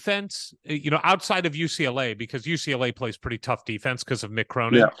call defense, outside of UCLA, because UCLA plays pretty tough defense because of Mick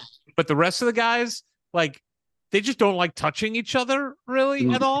Cronin. Yeah. But the rest of the guys, like, they just don't like touching each other really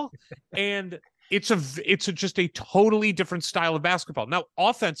at all. And it's just a totally different style of basketball. Now,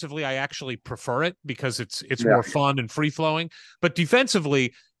 offensively, I actually prefer it because it's more fun and free flowing. But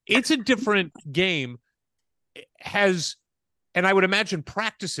defensively, it's a different game. And I would imagine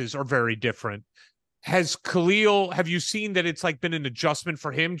practices are very different. Have you seen that it's like been an adjustment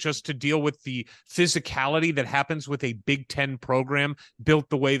for him just to deal with the physicality that happens with a Big Ten program built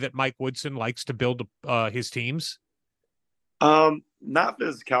the way that Mike Woodson likes to build his teams? Not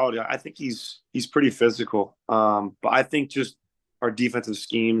physicality. I think he's pretty physical. But I think just our defensive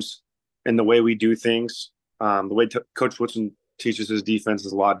schemes and the way we do things, the way Coach Woodson teaches his defense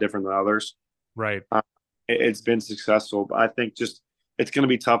is a lot different than others. Right. It's been successful, but I think just it's going to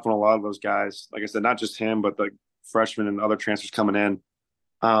be tough on a lot of those guys. Like I said, not just him, but the freshmen and other transfers coming in,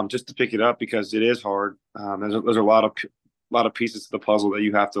 just to pick it up because it is hard. There's a lot of pieces to the puzzle that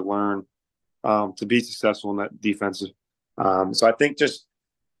you have to learn to be successful in that defensive. So I think just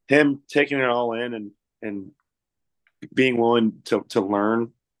him taking it all in and being willing to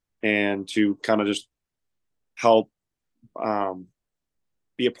learn and to kind of just help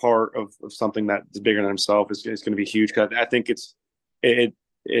be a part of something that's bigger than himself is going to be huge. Because I think it's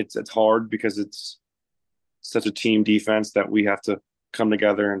hard because it's such a team defense that we have to come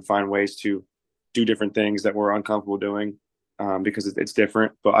together and find ways to do different things that we're uncomfortable doing because it's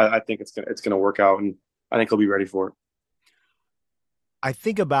different. But I think it's gonna work out, and I think he'll be ready for it. I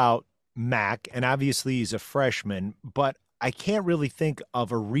think about Mac, and obviously he's a freshman, but I can't really think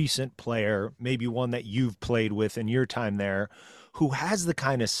of a recent player, maybe one that you've played with in your time there, who has the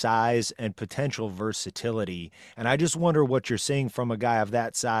kind of size and potential versatility. And I just wonder what you're seeing from a guy of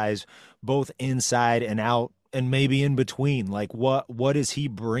that size, both inside and out, and maybe in between. Like what is he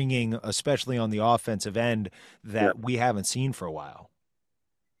bringing, especially on the offensive end, that we haven't seen for a while?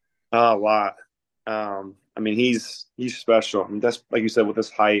 A lot. I mean, he's special. I mean, that's like you said, with his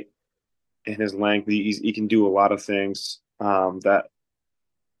height and his length, he can do a lot of things that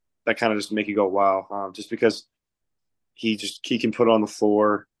kind of just make you go, wow. Just because he can put it on the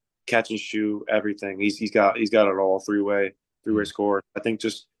floor, catch and shoot, everything. He's got it all, three-way score. I think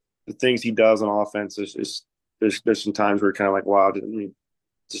just the things he does on offense is there's some times where you're kind of like, wow, I mean,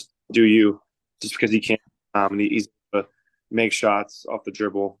 just do you, just because he can't. And he's make shots off the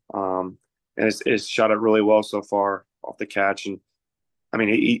dribble. And it's shot it really well so far off the catch. And I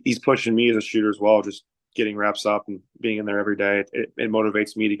mean, he's pushing me as a shooter as well, just getting reps up and being in there every day. It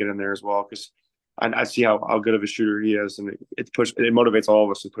motivates me to get in there as well because I see how good of a shooter he is, and it motivates all of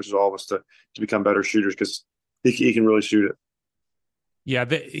us and pushes all of us to become better shooters because he can really shoot it. Yeah,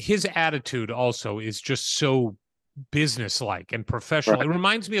 his attitude also is just so businesslike and professional. Right. It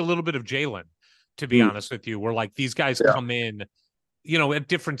reminds me a little bit of Jalen, to be honest with you, where like these guys come in, at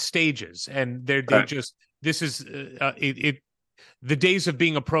different stages, and they just this is the days of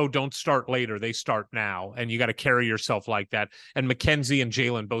being a pro don't start later; they start now, and you got to carry yourself like that. And Mackenzie and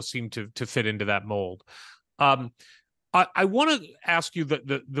Jalen both seem to fit into that mold. I want to ask you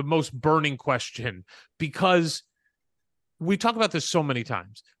the most burning question, because we talk about this so many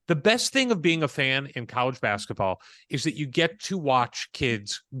times. The best thing of being a fan in college basketball is that you get to watch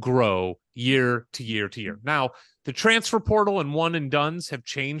kids grow year to year to year. Now, the transfer portal and one and dones have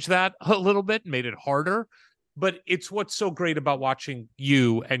changed that a little bit, made it harder, but it's what's so great about watching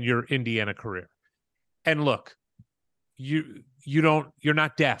you and your Indiana career. And look, you're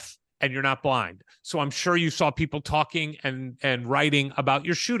not deaf and you're not blind. So I'm sure you saw people talking and writing about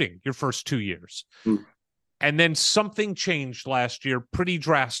your shooting your first 2 years. And then something changed last year pretty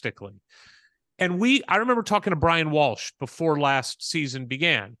drastically. And I remember talking to Brian Walsh before last season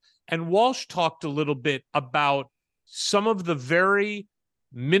began. And Walsh talked a little bit about some of the very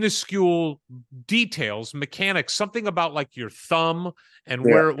minuscule details, mechanics, something about like your thumb and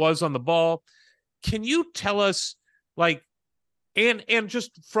where it was on the ball. Can you tell us, like, and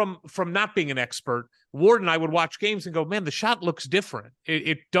just from not being an expert, Ward and I would watch games and go, man, the shot looks different.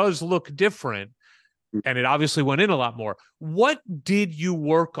 It does look different. And it obviously went in a lot more. What did you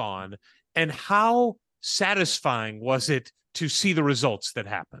work on, and how satisfying was it to see the results that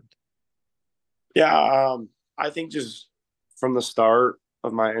happened? Yeah, I think just from the start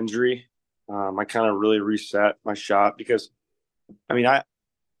of my injury, I kind of really reset my shot because, I mean,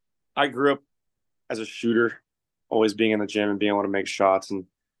 I grew up as a shooter, always being in the gym and being able to make shots, and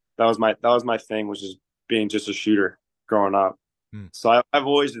that was my thing, was just being just a shooter growing up. So I've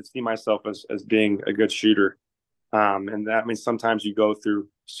always seen myself as being a good shooter, and that means sometimes you go through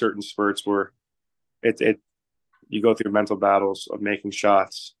certain spurts where you go through mental battles of making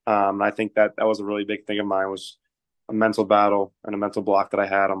shots. And I think that was a really big thing of mine, was a mental battle and a mental block that I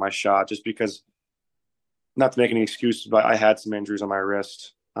had on my shot, just because not to make any excuses, but I had some injuries on my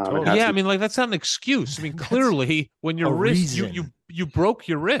wrist. Totally. Yeah, I mean, like that's not an excuse. I mean, clearly, when your a wrist, reason. you broke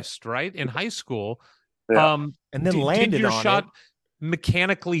your wrist, right, in high school. Yeah. And then Did landed your on shot it.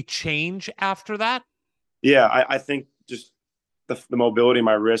 mechanically change after that? Yeah, I think just the mobility in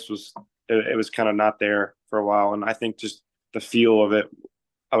my wrist it was kind of not there for a while, and I think just the feel of it,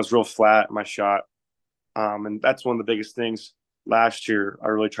 I was real flat in my shot, and that's one of the biggest things last year I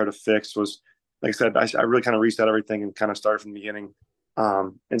really tried to fix was, like I said, I really kind of reset everything and kind of started from the beginning,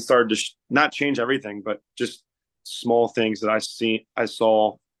 and started to not change everything, but just small things that I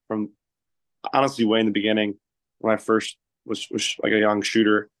saw from honestly way in the beginning when I first was like a young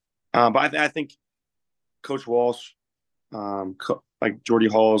shooter, but I think Coach Walsh, like Jordy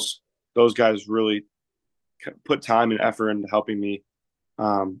Halls, those guys really put time and effort into helping me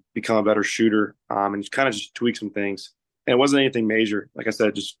become a better shooter, and kind of just tweak some things. And it wasn't anything major. Like I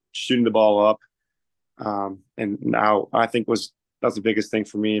said, just shooting the ball up. And now I think that's the biggest thing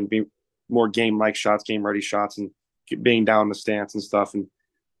for me, and being more game-like shots, game-ready shots, and being down the stance and stuff, and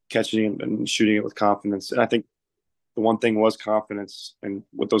catching and shooting it with confidence. And I think the one thing was confidence. And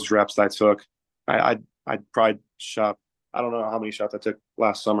with those reps that I took, I probably shot, I don't know how many shots I took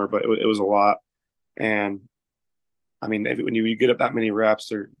last summer, but it was a lot. And I mean, when you get up that many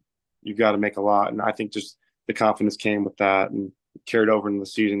reps, or you got to make a lot. And I think just the confidence came with that and carried over in the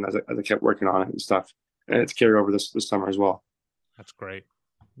season as I kept working on it and stuff. And it's carried over this summer as well. That's great.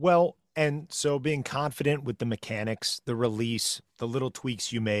 Well, and so being confident with the mechanics, the release, the little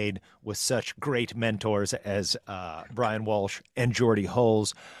tweaks you made with such great mentors as Brian Walsh and Jordy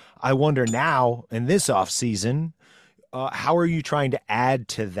Hulls, I wonder now in this offseason, how are you trying to add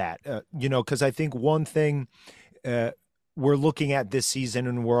to that? Because I think one thing we're looking at this season,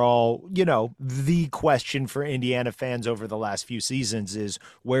 and we're all, the question for Indiana fans over the last few seasons is,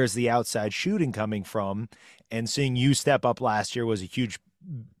 where's the outside shooting coming from? And seeing you step up last year was a huge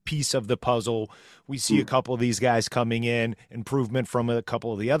piece of the puzzle. We see a couple of these guys coming in, improvement from a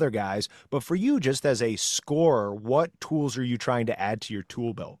couple of the other guys. But for you, just as a scorer, what tools are you trying to add to your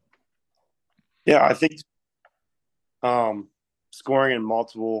tool belt? Yeah, I think scoring in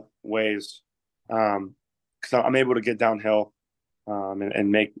multiple ways, because I'm able to get downhill,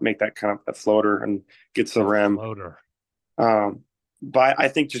 and make that kind of a floater and get to the rim. Floater. But I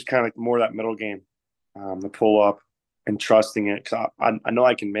think just kind of like more of that middle game, the pull up and trusting it, because I know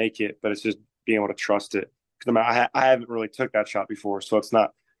I can make it, but it's just being able to trust it. Because I haven't really took that shot before, so it's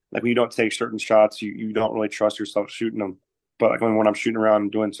not like when you don't take certain shots, you don't really trust yourself shooting them. But like when I'm shooting around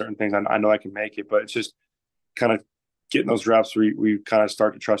and doing certain things, I know I can make it. But it's just kind of getting those reps where you kind of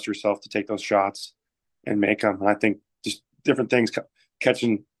start to trust yourself to take those shots and make them. And I think just different things,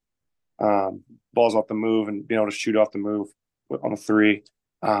 catching balls off the move and being able to shoot off the move on a three.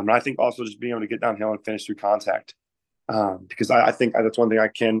 And I think also just being able to get downhill and finish through contact, because I think that's one thing I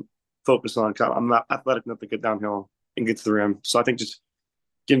can focus on. I'm not athletic enough to get downhill and get to the rim. So I think just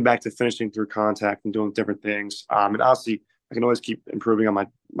getting back to finishing through contact and doing different things. And obviously, I can always keep improving on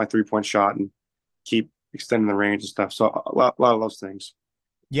my 3-point shot and keep extending the range and stuff. So a lot of those things.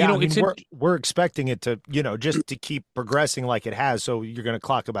 Yeah, we're expecting it to, just to keep progressing like it has. So you're going to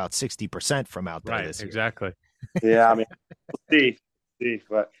clock about 60% from out there this year. Exactly. Yeah, I mean, see,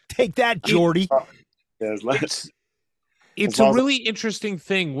 but take that, Jordy. It's a really interesting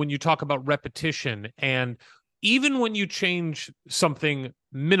thing when you talk about repetition, and even when you change something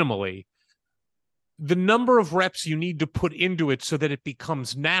minimally, the number of reps you need to put into it so that it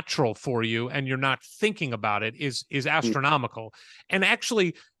becomes natural for you and you're not thinking about it is astronomical. And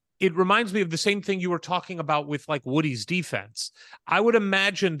actually, it reminds me of the same thing you were talking about with like Woody's defense. I would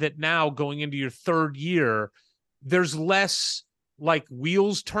imagine that now going into your third year, there's less like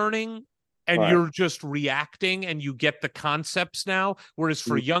wheels turning and you're just reacting and you get the concepts now. Whereas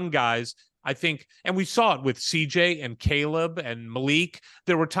for young guys, I think, and we saw it with CJ and Caleb and Malik,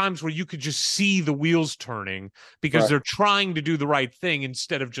 there were times where you could just see the wheels turning because they're trying to do the right thing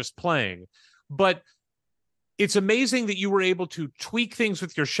instead of just playing. But it's amazing that you were able to tweak things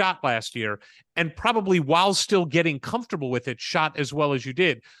with your shot last year and probably while still getting comfortable with it, shot as well as you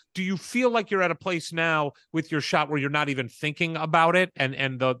did. Do you feel like you're at a place now with your shot where you're not even thinking about it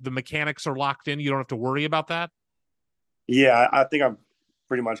and the mechanics are locked in? You don't have to worry about that? Yeah, I think I'm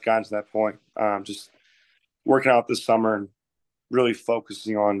pretty much gotten to that point. Just working out this summer and really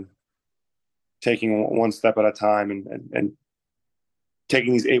focusing on taking one step at a time and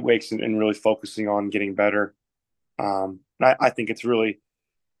taking these 8 weeks and really focusing on getting better. I think I've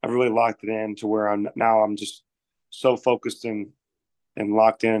really locked it in to where I'm just so focused and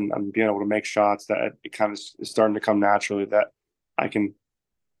locked in. I'm being able to make shots that it kind of is starting to come naturally that I can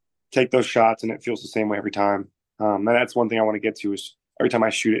take those shots and it feels the same way every time. And that's one thing I want to get to is every time I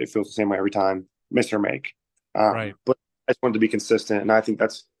shoot it, it feels the same way every time, miss or make. Right. But I just wanted to be consistent. And I think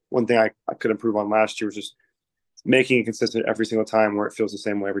that's one thing I could improve on last year was just making it consistent every single time where it feels the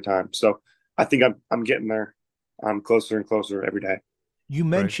same way every time. So I think I'm getting there. I'm closer and closer every day. You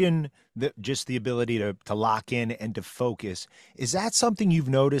mentioned just the ability to lock in and to focus. Is that something you've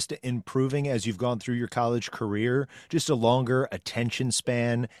noticed improving as you've gone through your college career? Just a longer attention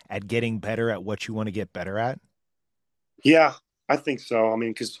span at getting better at what you want to get better at? Yeah, I think so. I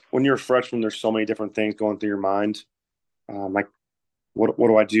mean, because when you're a freshman, there's so many different things going through your mind. Like, what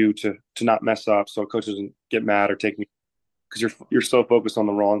do I do to not mess up so coach doesn't get mad or take me? Because you're so focused on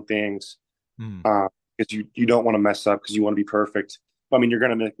the wrong things. Because you don't want to mess up because you want to be perfect. I mean, you're going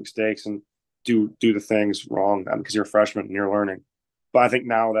to make mistakes and do the things wrong because you're a freshman and you're learning. But I think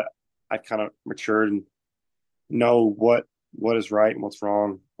now that I kind of matured and know what is right and what's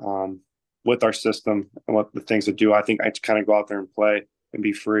wrong with our system and what the things to do, I think I just kind of go out there and play and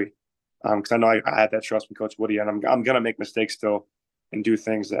be free. Because I know I had that trust from Coach Woody, and I'm going to make mistakes still and do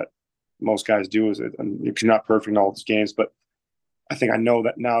things that most guys do. And you're not perfect in all these games, but I think I know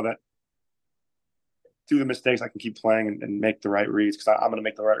that now that through the mistakes, I can keep playing and make the right reads because I'm going to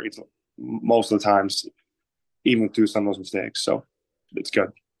make the right reads most of the times, even through some of those mistakes. So it's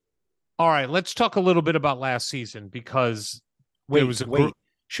good. All right, let's talk a little bit about last season because wait,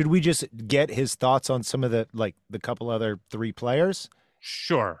 should we just get his thoughts on some of the couple other three players?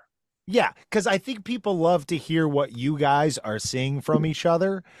 Sure. Yeah, because I think people love to hear what you guys are seeing from each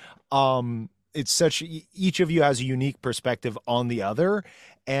other. It's each of you has a unique perspective on the other.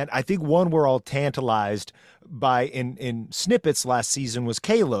 And I think one we're all tantalized by in snippets last season was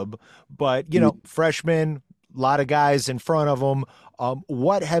Caleb, but freshman, a lot of guys in front of him.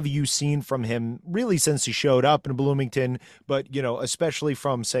 What have you seen from him really since he showed up in Bloomington, but especially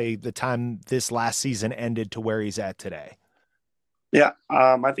from say the time this last season ended to where he's at today? Yeah,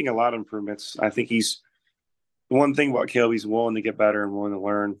 I think a lot of improvements. I think one thing about Caleb, he's willing to get better and willing to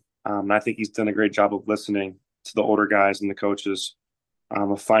learn. And I think he's done a great job of listening to the older guys and the coaches,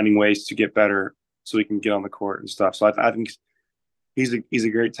 of finding ways to get better so he can get on the court and stuff. So I think he's a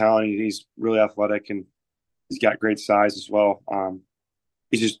great talent. He's really athletic and he's got great size as well.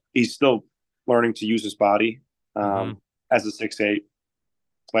 He's still learning to use his body as a 6'8"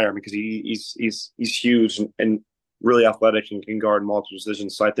 player because he's huge and really athletic and can guard multiple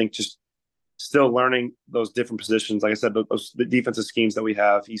positions. So I think just still learning those different positions. Like I said, the defensive schemes that we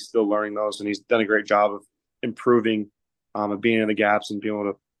have, he's still learning those, and he's done a great job of improving, of being in the gaps and being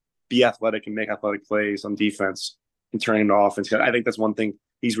able to be athletic and make athletic plays on defense and turning into offense. I think that's one thing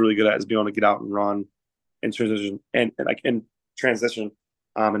he's really good at is being able to get out and run and transition and transition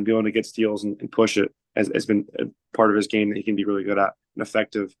and be able to get steals and push it has been a part of his game that he can be really good at and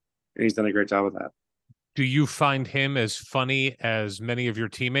effective. And he's done a great job with that. Do you find him as funny as many of your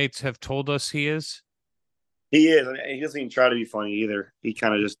teammates have told us he is? He is. He doesn't even try to be funny either. He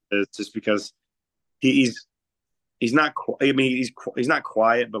kind of just is, just because he's not. I mean, he's not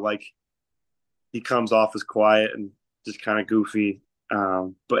quiet, but like he comes off as quiet and just kind of goofy.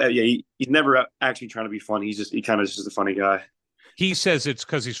 But yeah, he's never actually trying to be funny. He kind of is just a funny guy. He says it's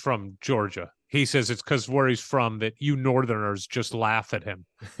because he's from Georgia. He says it's because where he's from that you Northerners just laugh at him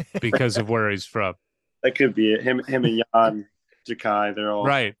because of where he's from. That could be it. Him and Jan, Jakai, they're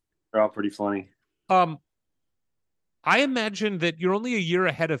all pretty funny. I imagine that you're only a year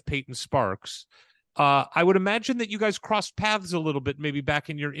ahead of Peyton Sparks. I would imagine that you guys crossed paths a little bit, maybe back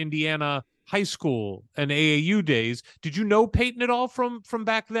in your Indiana high school and AAU days. Did you know Peyton at all from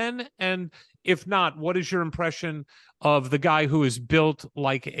back then? And if not, what is your impression of the guy who is built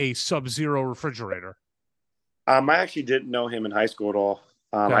like a Sub-Zero refrigerator? I actually didn't know him in high school at all.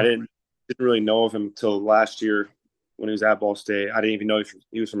 Okay. I didn't really know of him until last year when he was at Ball State. I didn't even know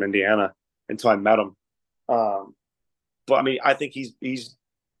he was from Indiana until I met him. But I mean, I think he's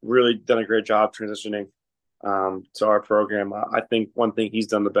really done a great job transitioning to our program. I think one thing he's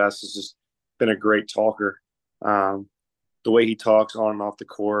done the best is just been a great talker. The way he talks on and off the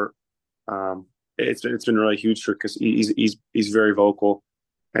court, it's been really huge for because he's very vocal,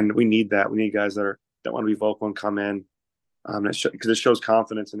 and we need that. We need guys that want to be vocal and come in, because it shows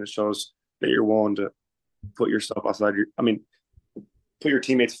confidence and it shows that you're willing to put yourself outside put your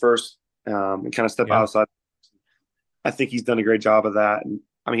teammates first, and kind of step outside. I think he's done a great job of that. And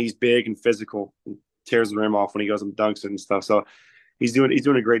I mean, he's big and physical and tears the rim off when he goes and dunks it and stuff. So he's doing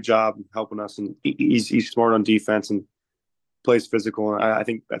a great job helping us, and he's smart on defense and plays physical. And I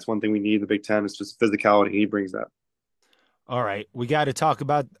think that's one thing we need in the Big Ten is just physicality. He brings that. All right, we got to talk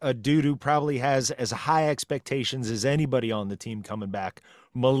about a dude who probably has as high expectations as anybody on the team coming back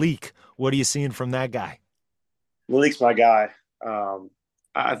Malik, what are you seeing from that guy? Malik's my guy.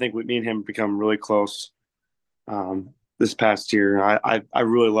 I think me and him become really close this past year. I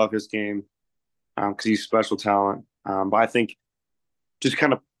really love his game because he's special talent. But I think just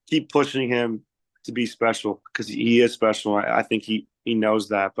kind of keep pushing him to be special because he is special. I think he knows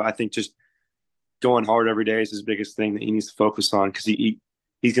that. But I think just going hard every day is his biggest thing that he needs to focus on because he's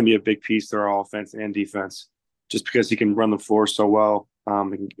going to be a big piece to our offense and defense just because he can run the floor so well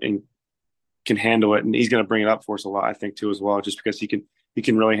and can handle it. And he's going to bring it up for us a lot, I think, too, as well, just because he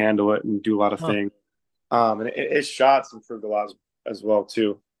can really handle it and do a lot of things. And his shots improved a lot as well,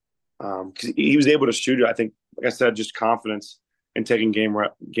 too, because he was able to shoot it. I think, like I said, just confidence in taking game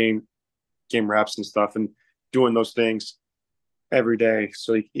reps and stuff and doing those things every day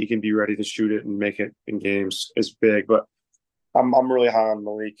so he can be ready to shoot it and make it in games is big. But I'm really high on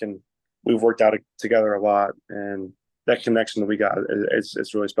Malik, and we've worked out together a lot, and that connection that we got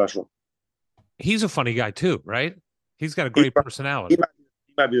it's really special. He's a funny guy too, right? He's got a great personality.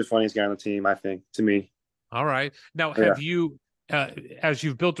 He might be the funniest guy on the team, I think, to me. All right. Now, have you, as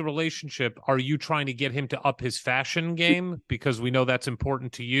you've built a relationship, are you trying to get him to up his fashion game? Because we know that's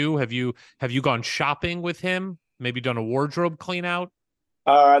important to you. Have you gone shopping with him? Maybe done a wardrobe clean out?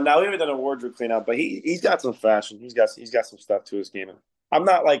 No, we haven't done a wardrobe clean out, but he's got some fashion. He's got some stuff to his game. I'm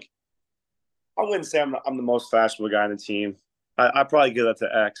not like, I wouldn't say I'm the most fashionable guy on the team. I probably give that to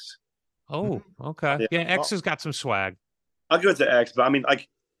X. Oh, okay. Yeah, X has got some swag. I'll give it to X, but I mean, like,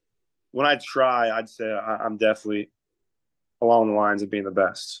 when I try, I'd say I'm definitely along the lines of being the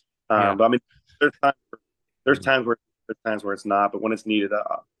best. But I mean, there's times where it's not, but when it's needed,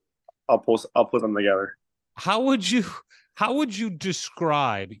 I'll put them together. How would you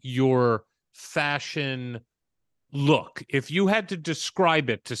describe your fashion look? If you had to describe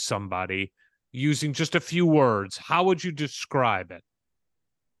it to somebody using just a few words, how would you describe it?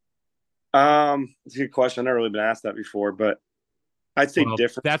 It's a good question. I've never really been asked that before, but I'd say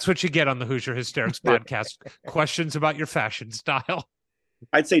different. That's what you get on the Hoosier Hysterics podcast. Questions about your fashion style.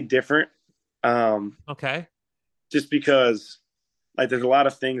 I'd say different. Okay. Just because, like, there's a lot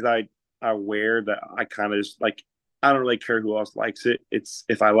of things I wear that I kind of just like. I don't really care who else likes it. It's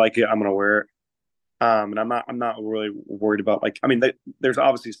if I like it, I'm gonna wear it. And I'm not really worried about, like, I mean, there's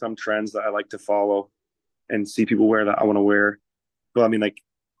obviously some trends that I like to follow and see people wear that I want to wear. But I mean, like,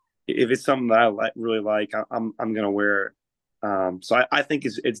 if it's something that I really like, I'm gonna wear it. So I think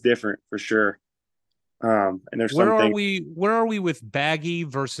it's different for sure. And there's where are we with baggy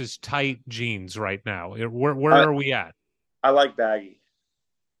versus tight jeans right now? Where are we at? I like baggy.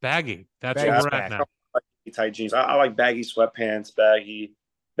 Baggy. That's where we're at now. I like tight jeans. I like baggy sweatpants,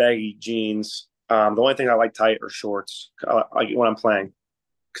 baggy jeans. The only thing I like tight are shorts. I like when I'm playing,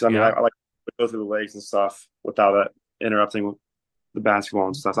 because I mean, I like to go through the legs and stuff without it interrupting the basketball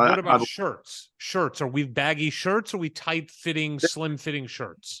and stuff. What about shirts? Shirts, are we baggy shirts or are we tight fitting, slim fitting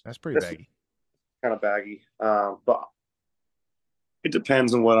shirts? That's pretty baggy. Kind of baggy. But it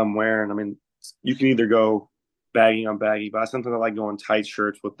depends on what I'm wearing. I mean, you can either go baggy on baggy, but sometimes I like going tight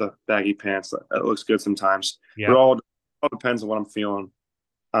shirts with the baggy pants. That looks good sometimes. Yeah. It all depends on what I'm feeling.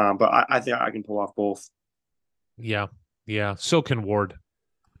 But I think I can pull off both. Yeah. So can Ward.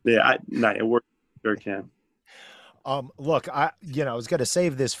 Yeah, Ward sure can. Look, I was going to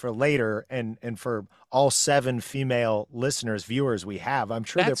save this for later, and for all 7 female listeners, viewers we have, I'm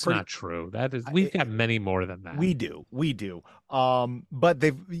sure that's they're pretty. Not true. That is, we've got many more than that. We do. But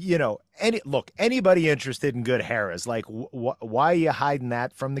they've, anybody interested in good hair is like, why are you hiding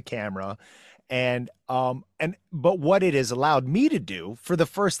that from the camera? But what it has allowed me to do for the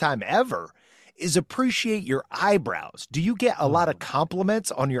first time ever is appreciate your eyebrows. Do you get a lot of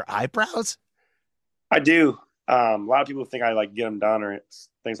compliments on your eyebrows? I do. A lot of people think I like get them done or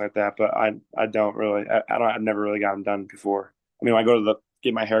things like that, but I don't really. I've never really got them done before. I mean, when I go to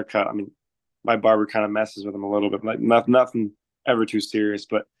get my hair cut, I mean, my barber kind of messes with them a little bit, like nothing ever too serious.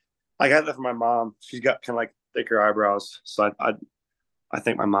 But I got that from my mom. She's got kind of like thicker eyebrows, so I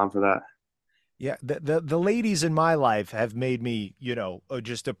thank my mom for that. Yeah, the ladies in my life have made me,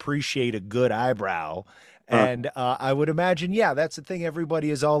 just appreciate a good eyebrow. And I would imagine, that's the thing everybody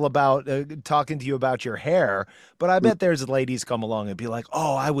is all about, talking to you about your hair. But I bet there's ladies come along and be like,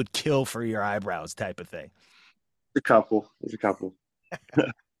 oh, I would kill for your eyebrows type of thing. There's a couple.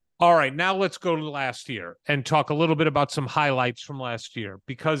 All right, now let's go to last year and talk a little bit about some highlights from last year,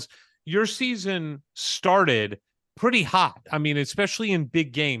 because your season started pretty hot. I mean, especially in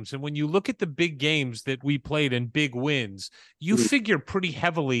big games. And when you look at the big games that we played and big wins, you figure pretty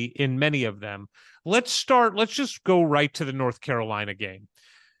heavily in many of them. Let's just go right to the North Carolina game.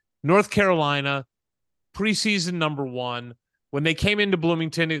 North Carolina, preseason number 1. When they came into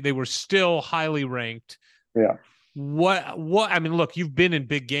Bloomington, they were still highly ranked. Yeah. I mean, look, you've been in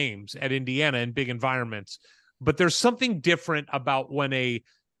big games at Indiana in big environments, but there's something different about when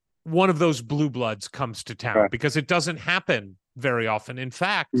one of those blue bloods comes to town, Right. because it doesn't happen very often. In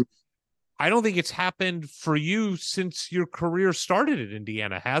fact, I don't think it's happened for you since your career started at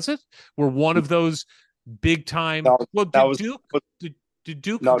Indiana, has it? Where one of those big time. Did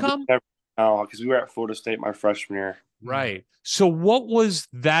Duke come? No, because we were at Florida State my freshman year. Right. So what was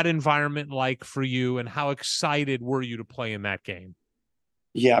that environment like for you, and how excited were you to play in that game?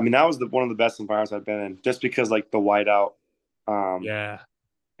 Yeah, I mean, that was one of the best environments I've been in, just because like the whiteout,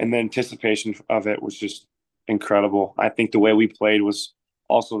 and the anticipation of it was just incredible. I think the way we played was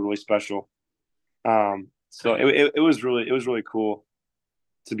also really special. So it was really cool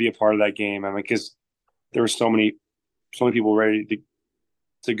to be a part of that game. I mean, because there were so many people ready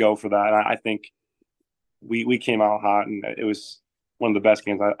to go for that. And I think we came out hot, and it was one of the best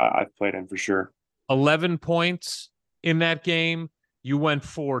games I've played in for sure. 11 points in that game. You went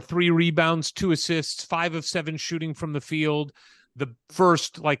for 3 rebounds, 2 assists, 5 of 7 shooting from the field. The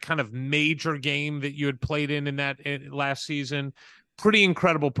first like kind of major game that you had played in last season. Pretty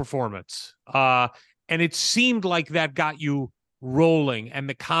incredible performance. And it seemed like that got you rolling, and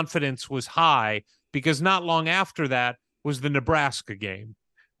the confidence was high, because not long after that was the Nebraska game,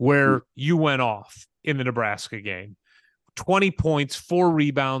 where you went off in the Nebraska game. 20 points, 4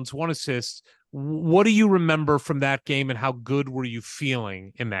 rebounds, 1 assist. What do you remember from that game, and how good were you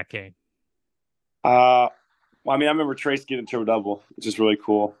feeling in that game? Well, I mean, I remember Trey getting triple double, which is really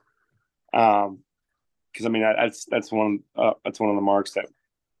cool. Because I mean, that's one of the marks that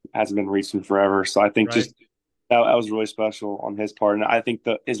hasn't been reached in forever. So I think just that was really special on his part, and I think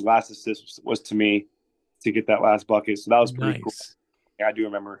his last assist was to me to get that last bucket. So that was pretty cool. Yeah, I do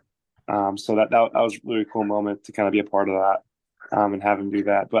remember. So that was a really cool moment to kind of be a part of that, and have him do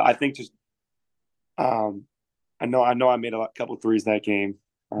that. But I think just I know I made a couple threes that game.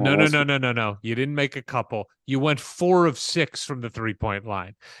 No. You didn't make a couple. You went 4 of 6 from the 3-point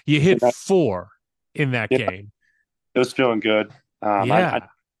line. You hit 4 in that game. It was feeling good. It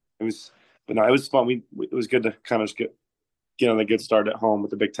was fun. It was good to kind of get on a good start at home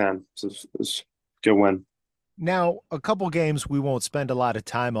with the Big Ten. So it was a good win. Now, a couple games we won't spend a lot of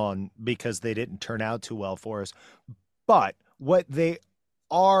time on because they didn't turn out too well for us. But what they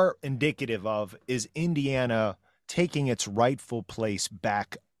are indicative of is Indiana taking its rightful place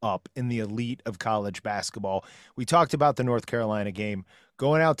back up in the elite of college basketball. We talked about the North Carolina game,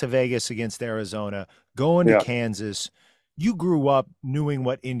 going out to Vegas against Arizona, going to Kansas. You grew up knowing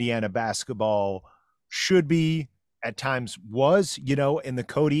what Indiana basketball should be, at times was, in the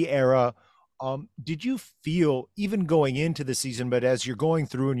Cody era. Did you feel, even going into the season, but as you're going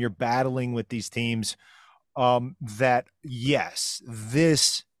through and you're battling with these teams, that yes,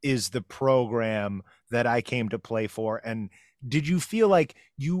 this is the program that I came to play for? And did you feel like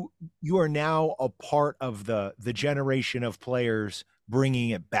you are now a part of the generation of players bringing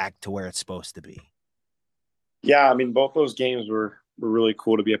it back to where it's supposed to be? Yeah, I mean, both those games were really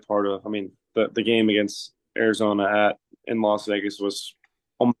cool to be a part of. I mean, the game against Arizona in Las Vegas was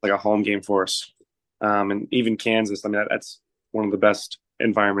almost like a home game for us. And even Kansas, I mean, that's one of the best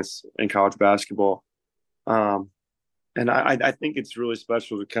environments in college basketball. And I think it's really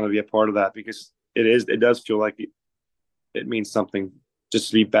special to kind of be a part of that, because it does feel like it means something just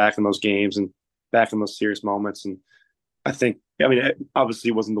to be back in those games and back in those serious moments. And I think, I mean, it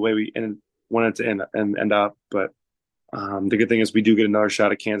obviously wasn't the way we wanted to end up, but the good thing is we do get another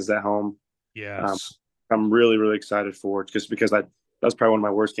shot at Kansas at home. Yes. I'm really, really excited for it, just because that was probably one of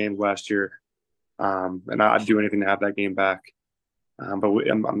my worst games last year. And I'd do anything to have that game back. But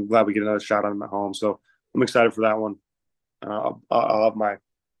I'm glad we get another shot on them at home. So I'm excited for that one. I'll have my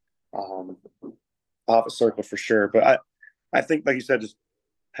I'll have a circle for sure. But I think, like you said, just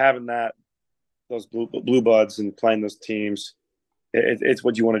having those blue buds and playing those teams, it's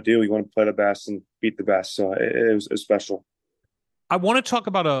what you want to do. You want to play the best and beat the best. So it was special. I want to talk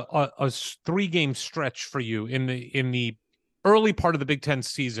about a 3-game stretch for you in the early part of the Big Ten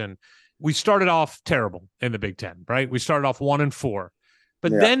season. We started off terrible in the Big Ten, right? We started off 1-4,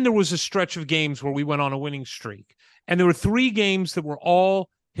 but then there was a stretch of games where we went on a winning streak, and there were 3 games that were all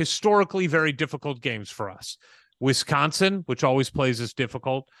historically very difficult games for us. Wisconsin, which always plays as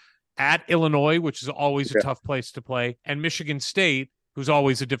difficult, at Illinois, which is always a tough place to play, and Michigan State, who's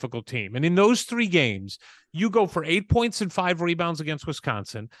always a difficult team. And in those 3 games, you go for 8 points and 5 rebounds against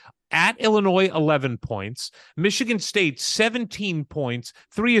Wisconsin. At Illinois, 11 points. Michigan State, 17 points,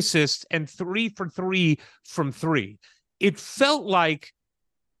 3 assists, and 3 for 3 from 3. It felt like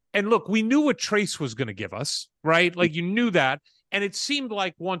And look, we knew what Trace was going to give us, right? Like you knew that. And it seemed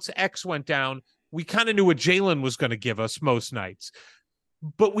like once X went down, we kind of knew what Jalen was going to give us most nights.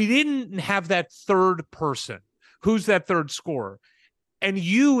 But we didn't have that third person. Who's that third scorer? And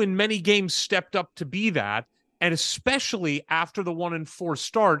you, in many games, stepped up to be that. And especially after the 1-4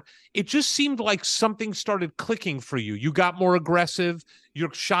 start, it just seemed like something started clicking for you. You got more aggressive.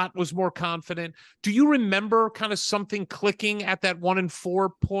 Your shot was more confident. Do you remember kind of something clicking at that 1-4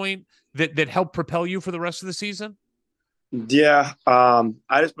 point that helped propel you for the rest of the season? Yeah. I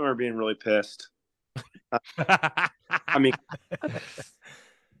just remember being really pissed. I mean,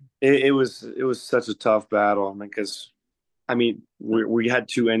 it was such a tough battle. Because we had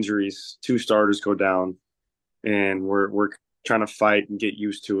 2 injuries, 2 starters go down. And we're trying to fight and get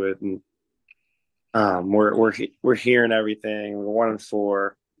used to it, and we're hearing everything. We're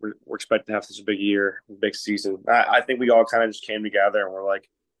 1-4. We're expecting to have such a big year, big season. I think we all kind of just came together and we're like,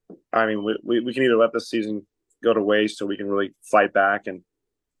 we can either let this season go to waste, so we can really fight back and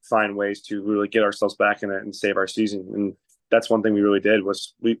find ways to really get ourselves back in it and save our season. And that's one thing we really did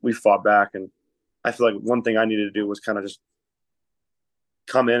was we fought back. And I feel like one thing I needed to do was kind of just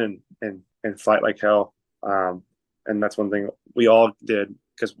come in and fight like hell. And that's one thing we all did,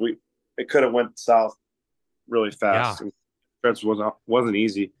 because it could have went south really fast. Yeah. And wasn't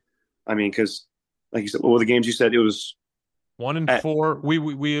easy. Because like you said, the games you said, it was 1-4.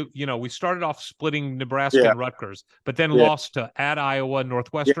 We started off splitting Nebraska and Rutgers, but then lost to at Iowa,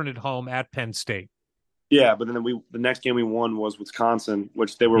 Northwestern at home, at Penn State. Yeah, but then the next game we won was Wisconsin,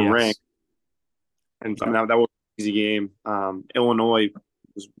 which they were ranked, and that was an easy game. Illinois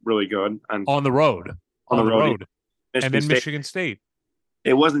was really good, and on the road. And then Michigan State.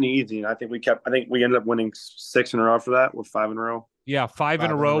 It wasn't easy. And I think we ended up winning 6 in a row after that, with 5 in a row. Yeah, 5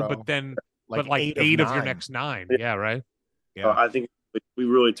 in a row, but then like 8 of your next 9. Yeah, right. Yeah. I think we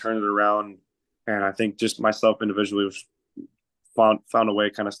really turned it around, and I think just myself individually found a way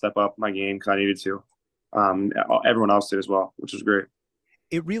to kind of step up my game because I needed to. Everyone else did as well, which was great.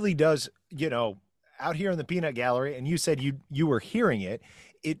 It really does, out here in the peanut gallery, and you said you were hearing it.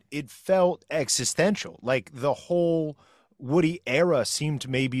 It felt existential. Like the whole Woody era seemed to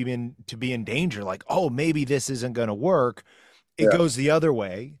be in danger. Like, oh, maybe this isn't going to work. It goes the other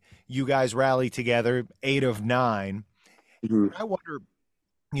way. You guys rally together, 8 of 9. Mm-hmm. I wonder,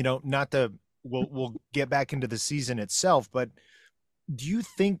 we'll get back into the season itself, but do you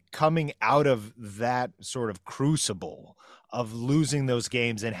think coming out of that sort of crucible of losing those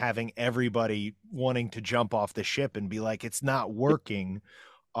games and having everybody wanting to jump off the ship and be like, it's not working,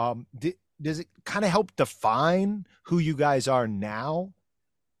 does it kind of help define who you guys are now?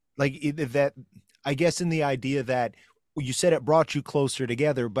 Like that, I guess, in the idea that you said it brought you closer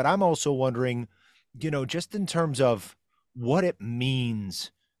together, but I'm also wondering, just in terms of what it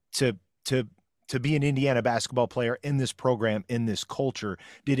means to be an Indiana basketball player in this program, in this culture.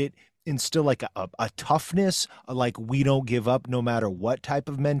 Did it instill like a toughness, like we don't give up no matter what type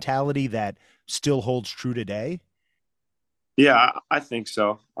of mentality that still holds true today? Yeah, I think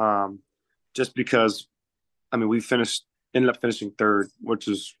so. Just because, we ended up finishing 3rd, which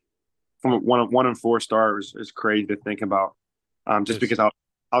is from a 1-4 start is crazy to think about. Just because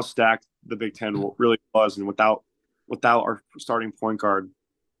how stacked the Big Ten really was, and without our starting point guard.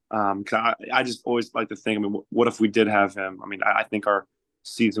 I just always like to think, what if we did have him? I think our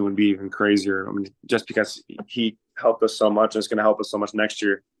season would be even crazier. Just because he helped us so much, and it's going to help us so much next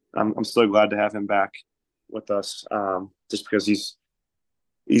year. I'm so glad to have him back with us. Just because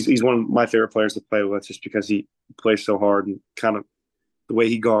he's one of my favorite players to play with, just because he plays so hard, and kind of the way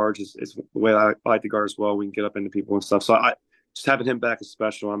he guards is the way I like to guard as well. We can get up into people and stuff. So just having him back is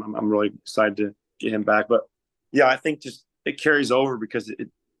special. I'm really excited to get him back. But yeah, I think just it carries over because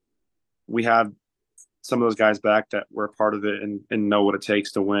we have some of those guys back that were a part of it and know what it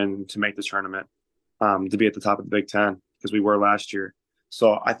takes to win, to make the tournament, to be at the top of the Big Ten, because we were last year.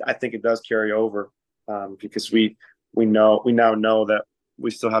 So I think it does carry over, because we now know that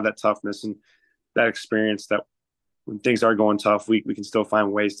we still have that toughness and that experience, that when things are going tough, we can still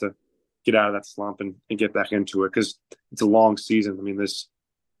find ways to get out of that slump and get back into it, because it's a long season. There's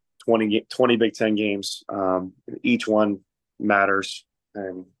 20 Big Ten games. Each one matters,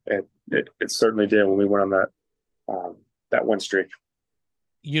 and it certainly did when we went on that win streak.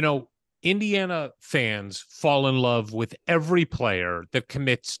 Indiana fans fall in love with every player that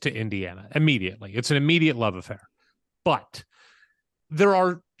commits to Indiana immediately. It's an immediate love affair. But there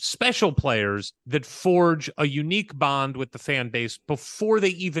are special players that forge a unique bond with the fan base before they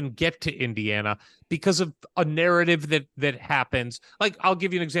even get to Indiana because of a narrative that happens. Like, I'll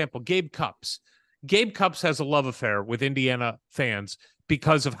give you an example. Gabe Cupps. Gabe Cupps has a love affair with Indiana fans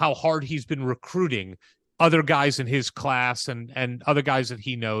because of how hard he's been recruiting other guys in his class and other guys that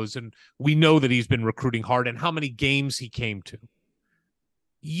he knows. And we know that he's been recruiting hard and how many games he came to.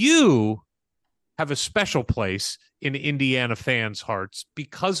 You have a special place in Indiana fans' hearts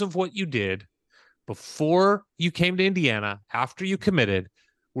because of what you did before you came to Indiana, after you committed,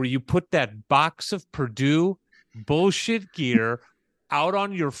 where you put that box of Purdue bullshit gear out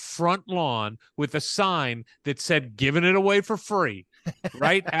on your front lawn with a sign that said, giving it away for free,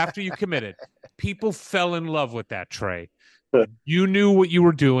 right after you committed. People fell in love with that, Trey. You knew what you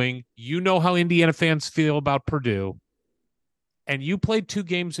were doing. You know how Indiana fans feel about Purdue. And you played 2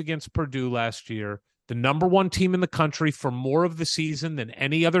 games against Purdue last year, the number 1 team in the country for more of the season than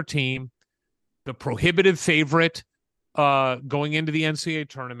any other team, the prohibitive favorite going into the NCAA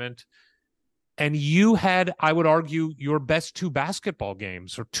tournament. And you had, I would argue, your best 2 basketball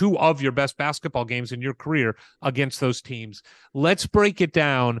games, or 2 of your best basketball games in your career against those teams. Let's break it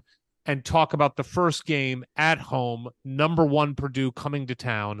down and talk about the first game at home, number 1 Purdue coming to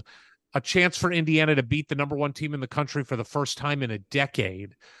town, a chance for Indiana to beat the number 1 team in the country for the first time in a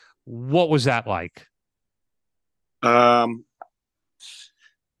decade. What was that like? I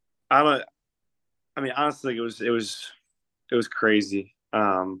mean, honestly, it was crazy.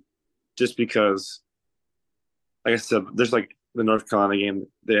 Just because, like I said, there's like the North Carolina game,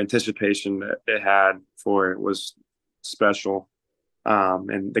 the anticipation that it had for it was special.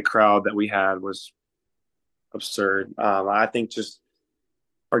 And the crowd that we had was absurd. I think just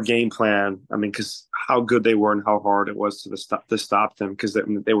our game plan, I mean, because how good they were and how hard it was to stop them, because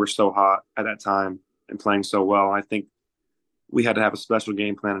they were so hot at that time and playing so well. I think we had to have a special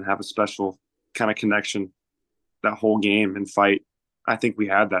game plan and have a special kind of connection that whole game and fight. I think we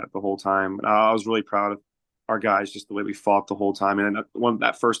had that the whole time. I was really proud of our guys, just the way we fought the whole time. And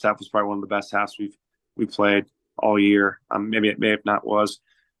that first half was probably one of the best halves we played all year. Maybe it may have not was,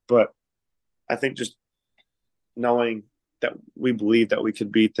 but I think just knowing that we believed that we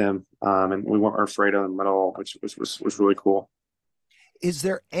could beat them, and we weren't afraid of them at all, which was really cool. Is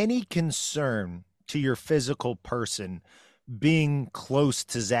there any concern to your physical person being close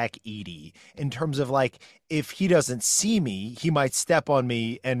to Zach Edey in terms of, like, if he doesn't see me, he might step on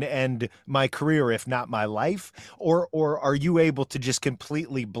me and end my career, if not my life? Or are you able to just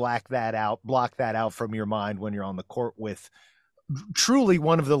completely block that out from your mind when you're on the court with truly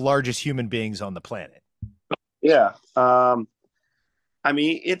one of the largest human beings on the planet? Yeah. I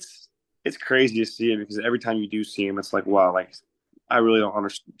mean, it's crazy to see it, because every time you do see him, it's like, wow, like, I really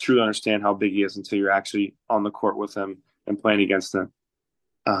don't truly understand how big he is until you're actually on the court with him and playing against him.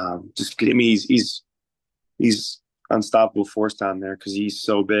 I mean, he's unstoppable force down there, because he's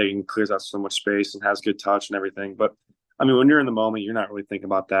so big and clears out so much space and has good touch and everything. But I mean, when you're in the moment, you're not really thinking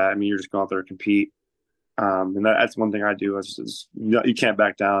about that. I mean, you're just going out there to compete. And that's one thing I do is you can't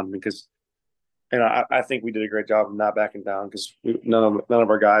back down, because, and I think we did a great job of not backing down, because none of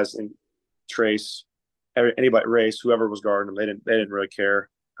our guys, and Trace, anybody, Race, whoever was guarding him, they didn't really care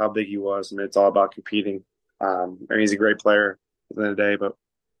how big he was. I mean, it's all about competing. And he's a great player at the end of the day, but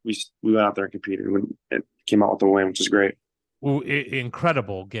we went out there and competed and came out with the win, which is great. Well,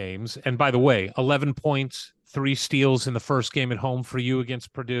 incredible games. And by the way, 11 points, 3 steals in the first game at home for you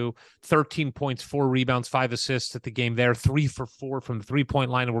against Purdue, 13 points, 4 rebounds, 5 assists at the game there, 3 for 4 from the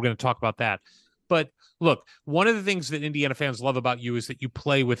 3-point line. And we're going to talk about that. But look, one of the things that Indiana fans love about you is that you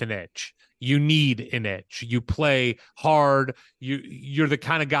play with an edge. You need an edge. You play hard. You're the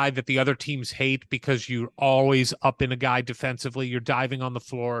kind of guy that the other teams hate, because you're always up in a guy defensively. You're diving on the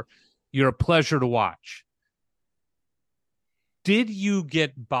floor. You're a pleasure to watch. Did you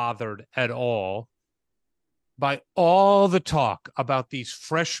get bothered at all by all the talk about these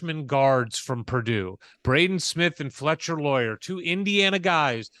freshman guards from Purdue, Braden Smith and Fletcher Lawyer, 2 Indiana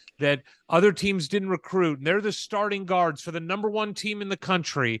guys that other teams didn't recruit, and they're the starting guards for the number 1 team in the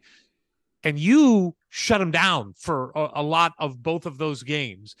country, and you shut them down for a lot of both of those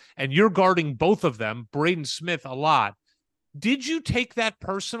games, and you're guarding both of them, Braden Smith, a lot. Did you take that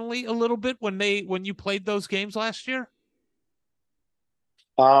personally a little bit when you played those games last year?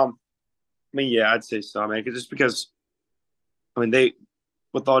 I mean, yeah, I'd say so. I mean, just because, I mean, they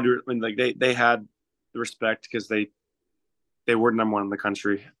had the respect, because they were number 1 in the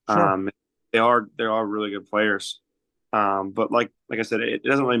country. Sure. They are really good players. But like I said, it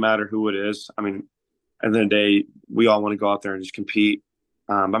doesn't really matter who it is. I mean, at the end of the day, we all want to go out there and just compete.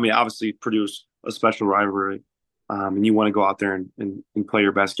 I mean, obviously Purdue's a special rivalry, and you want to go out there and play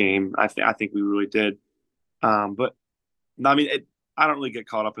your best game. I think we really did. But I mean, I don't really get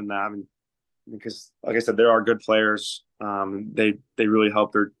caught up in that. I mean, because, like I said, there are good players. They really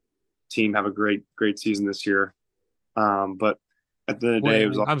helped their team have a great season this year. But at the end of the day, it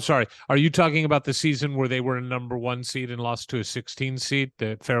was all, I'm sorry. Are you talking about the season where they were a number 1 seed and lost to a 16 seed,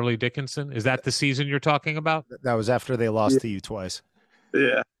 the Fairleigh Dickinson? Is that the season you're talking about? That was after they lost to you twice.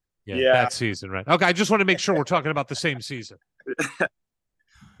 yeah. Yeah, that season, right? Okay, I just want to make sure we're talking about the same season.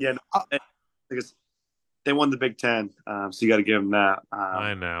 Yeah, no, because they won the Big Ten, so you got to give them that.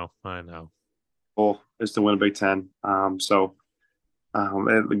 I know. Goal is to win a Big Ten. And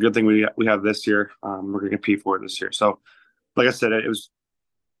the good thing we have this year, we're going to compete for it this year. So, like I said, it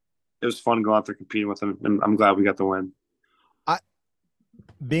was fun going out there competing with them, and I'm glad we got the win.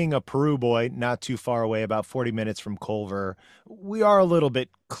 Being a Peru boy, not too far away, about 40 minutes from Culver, we are a little bit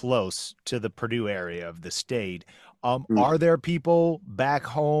close to the Purdue area of the state. Are there people back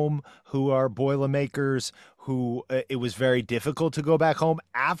home who are Boilermakers who it was very difficult to go back home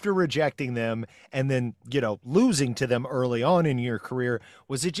after rejecting them and then, losing to them early on in your career?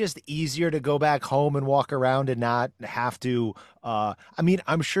 Was it just easier to go back home and walk around and not have to,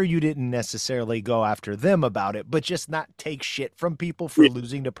 I'm sure you didn't necessarily go after them about it, but just not take shit from people for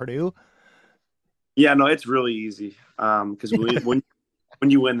losing to Purdue? Yeah, no, it's really easy because when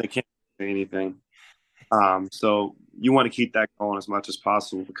you win, they can't say anything. So you want to keep that going as much as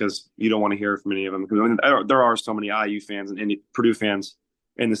possible because you don't want to hear from any of them. Because there are so many IU fans and Purdue fans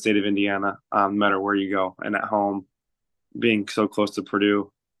in the state of Indiana, no matter where you go. And at home, being so close to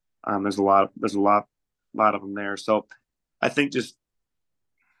Purdue, there's a lot of them there. So I think just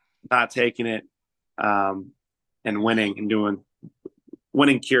not taking it and winning and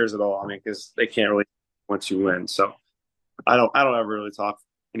winning cures it all. I mean, because they can't really once you win. So I don't ever really talk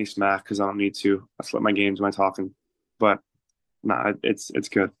any smack because I don't need to. I flip my games when I'm talking, but it's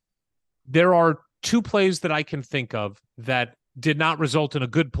good. There are 2 plays that I can think of that did not result in a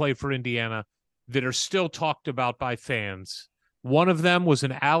good play for Indiana that are still talked about by fans. One of them was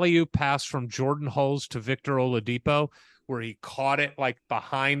an alley-oop pass from Jordan Hulls to Victor Oladipo, where he caught it like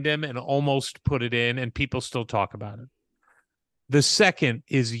behind him and almost put it in, and people still talk about it. The second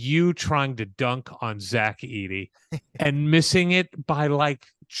is you trying to dunk on Zach Edey and missing it by like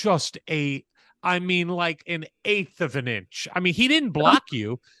an 1/8 of an inch. I mean, he didn't block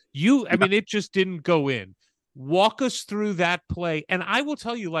you. It just didn't go in. Walk us through that play. And I will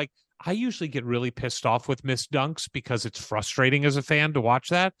tell you, I usually get really pissed off with missed dunks because it's frustrating as a fan to watch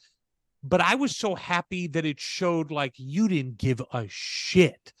that. But I was so happy that it showed you didn't give a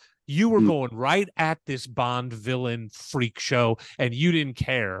shit. You were going right at this Bond villain freak show and you didn't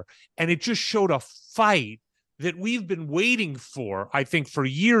care. And it just showed a fight that we've been waiting for, I think, for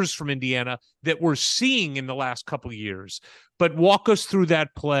years from Indiana that we're seeing in the last couple of years. But walk us through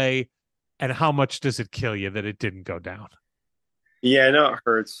that play and how much does it kill you that it didn't go down? Yeah, I know it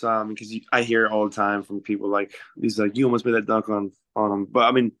hurts because I hear it all the time from people he's like, you almost made that dunk on him. But,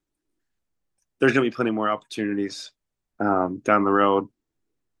 I mean, there's going to be plenty more opportunities down the road.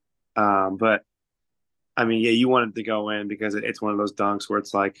 But I mean, yeah, you want it to go in because it's one of those dunks where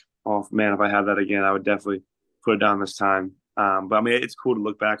it's like, oh man, if I had that again, I would definitely put it down this time. But I mean, it's cool to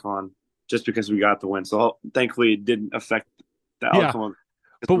look back on just because we got the win. So thankfully it didn't affect the outcome.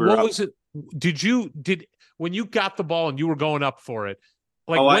 But what was it? When you got the ball and you were going up for it,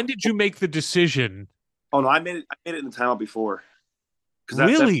 when did you make the decision? Oh no, I made it in the timeout before.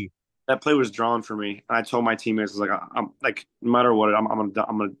 Really? That play was drawn for me. And I told my teammates, I'm like, no matter what, I'm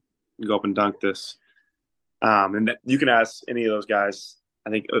gonna go up and dunk this. And you can ask any of those guys. I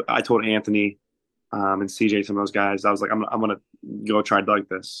think I told Anthony and CJ, some of those guys, I was like, I'm gonna go try and dunk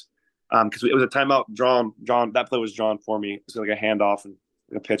this because it was a timeout drawn. That play was drawn for me. It was like a handoff and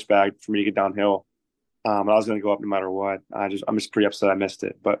a pitch bag for me to get downhill. I was gonna go up no matter what. I'm just pretty upset I missed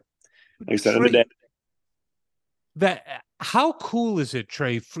it. But like I said, in the day. How cool is it,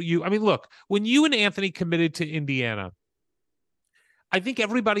 Trey, for you? I mean, look, when you and Anthony committed to Indiana, I think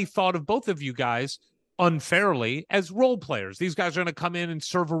everybody thought of both of you guys unfairly as role players. These guys are going to come in and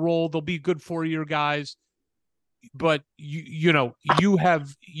serve a role. They'll be good 4-year guys. But you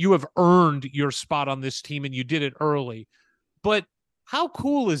have earned your spot on this team and you did it early. But how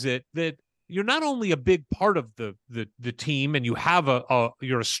cool is it that you're not only a big part of the team and you have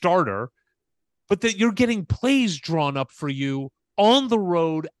you're a starter, but that you're getting plays drawn up for you on the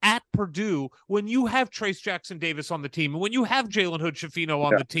road at Purdue when you have Trace Jackson Davis on the team and when you have Jalen Hood-Schifino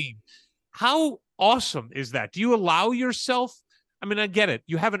on the team? How awesome is that? Do you allow yourself? I mean, I get it.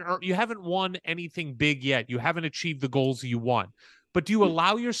 You haven't won anything big yet. You haven't achieved the goals you want. But do you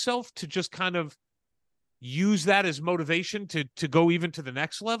allow yourself to just kind of use that as motivation to go even to the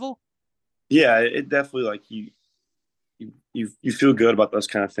next level? Yeah, it definitely you feel good about those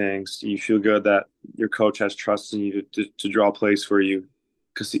kind of things. You feel good that your coach has trust in you to draw plays for you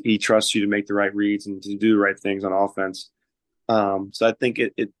because he trusts you to make the right reads and to do the right things on offense. So I think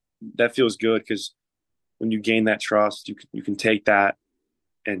it that feels good because when you gain that trust, you can take that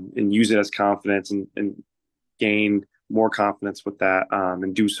and use it as confidence and gain more confidence with that,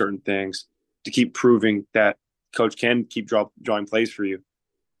 and do certain things to keep proving that coach can keep drawing plays for you.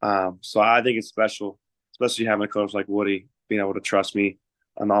 So I think it's special, especially having a coach like Woody being able to trust me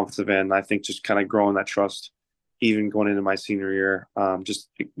on the offensive end. I think just kind of growing that trust, even going into my senior year, just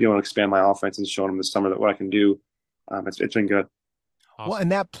being able to expand my offense and showing them this summer that what I can do. It's been good. Awesome. Well,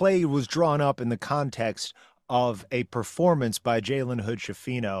 and that play was drawn up in the context of a performance by Jalen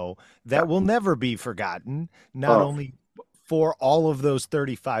Hood-Schifino that will never be forgotten, not only for all of those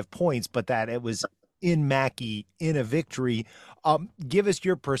 35 points, but that it was in Mackey in a victory. Give us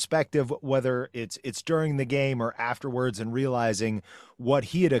your perspective, whether it's during the game or afterwards, and realizing what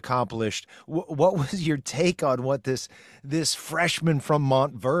he had accomplished. What was your take on what this freshman from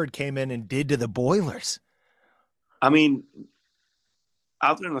Montverde came in and did to the Boilers? I mean,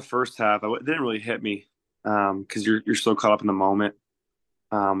 out there in the first half, it didn't really hit me because you're so caught up in the moment.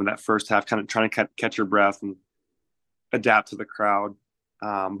 In that first half, kind of trying to catch your breath and adapt to the crowd.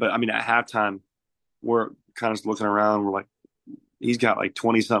 But I mean, at halftime, we're kind of just looking around. We're like, he's got like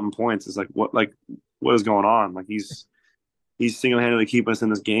 20 something points. It's like, what is going on? Like he's single handedly keeping us in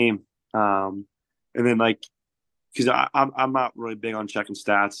this game. And then because I'm not really big on checking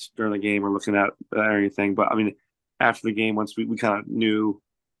stats during the game or looking at anything. But I mean, after the game, once we kind of knew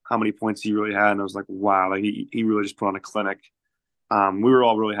how many points he really had, and I was like, wow, like he really just put on a clinic. We were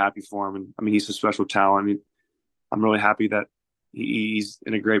all really happy for him, and I mean, he's a special talent. I mean, I'm really happy that he's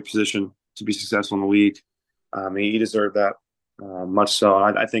in a great position to be successful in the league. He deserved that much so.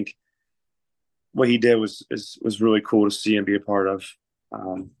 I think what he did was really cool to see and be a part of,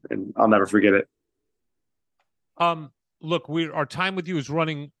 and I'll never forget it. Look, our time with you is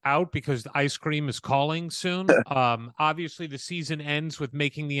running out because the ice cream is calling soon. Obviously, the season ends with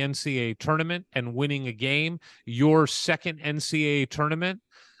making the NCAA tournament and winning a game. Your second NCAA tournament,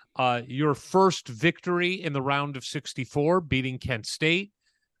 your first victory in the round of 64, beating Kent State.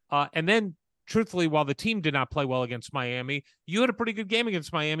 And then, truthfully, while the team did not play well against Miami, you had a pretty good game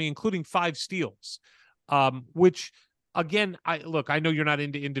against Miami, including 5 steals, which, again, I know you're not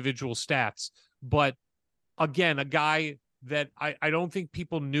into individual stats, but again, a guy that I don't think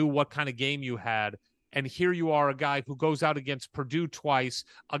people knew what kind of game you had. And here you are, a guy who goes out against Purdue twice,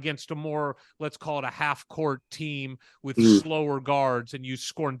 against a more, let's call it a half-court team with slower guards, and you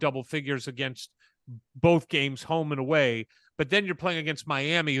score in double figures against both games, home and away. But then you're playing against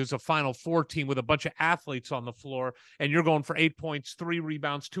Miami, who's a Final Four team with a bunch of athletes on the floor, and you're going for 8 points, 3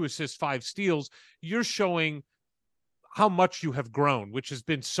 rebounds, 2 assists, 5 steals. You're showing how much you have grown, which has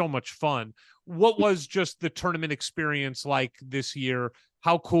been so much fun. What was just the tournament experience like this year?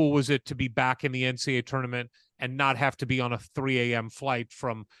 How cool was it to be back in the NCAA tournament and not have to be on a 3 a.m. flight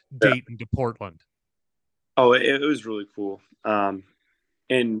from Dayton to Portland? Oh, it was really cool. And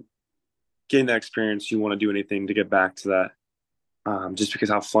getting that experience, you want to do anything to get back to that, just because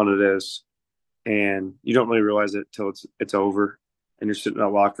how fun it is. And you don't really realize it till it's over and you're sitting in that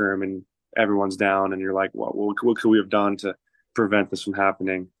locker room and everyone's down and you're like, well, what could we have done to prevent this from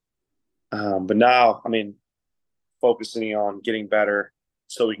happening? But now, I mean, focusing on getting better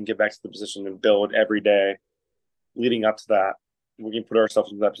so we can get back to the position and build every day leading up to that. We can put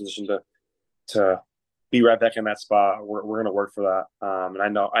ourselves in that position to be right back in that spot. We're going to work for that. And I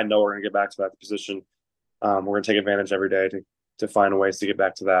know we're going to get back to that position. We're going to take advantage every day to find ways to get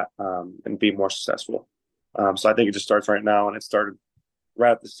back to that, and be more successful. So I think it just starts right now, and it started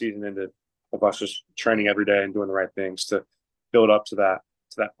right at the season into of us just training every day and doing the right things to build up to that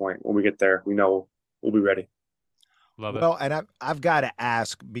point. When we get there, we know we'll be ready. Love it. Well, and I've got to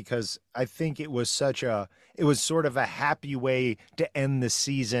ask, because I think it was sort of a happy way to end the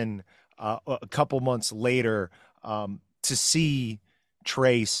season a couple months later, to see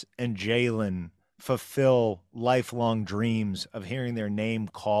Trace and Jalen fulfill lifelong dreams of hearing their name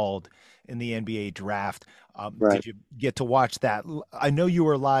called in the NBA draft. Right. Did you get to watch that? I know you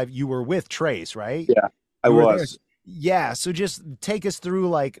were live. You were with Trace, right? Yeah, I was. Yeah. So just take us through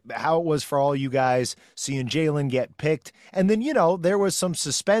like how it was for all you guys seeing Jalen get picked. And then, there was some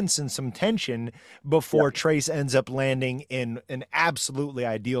suspense and some tension before Trace ends up landing in an absolutely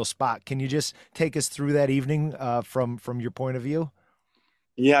ideal spot. Can you just take us through that evening from your point of view?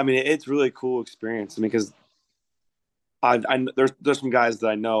 Yeah, I mean, it's really cool experience. I mean, because there's some guys that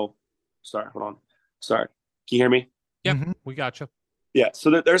I know. Sorry, hold on. Sorry. Can you hear me? Yeah, we got you. Yeah,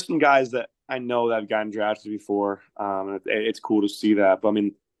 so there's some guys that I know that have gotten drafted before. And it's cool to see that. But I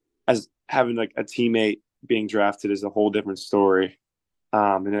mean, as having like a teammate being drafted is a whole different story.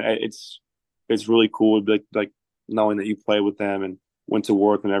 And it's really cool. Like knowing that you play with them and went to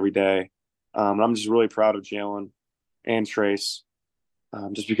war with them every day. I'm just really proud of Jalen and Trace,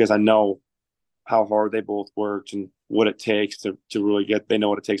 just because I know how hard they both worked and what it takes to really get. They know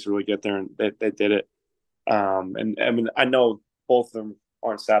what it takes to really get there, and they did it. And I mean, I know both of them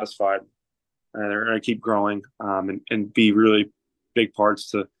aren't satisfied, and they're going to keep growing, and be really big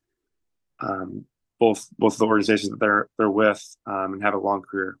parts to both the organizations that they're with, and have a long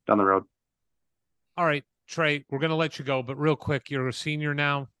career down the road. All right, Trey, we're going to let you go, but real quick, you're a senior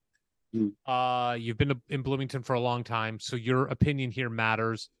now. You've been in Bloomington for a long time, so your opinion here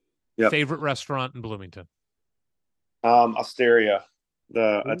matters. Yep. Favorite restaurant in Bloomington? Osteria,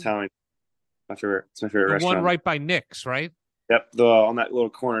 the Italian. It's my favorite the restaurant. One right by Nick's, right? Yep, on that little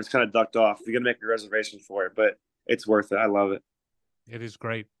corner. It's kind of ducked off. You're gonna make a reservation for it, but it's worth it. I love it. It is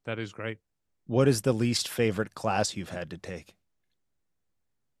great. That is great. What is the least favorite class you've had to take?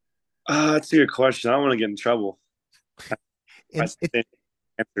 That's a good question. I don't want to get in trouble.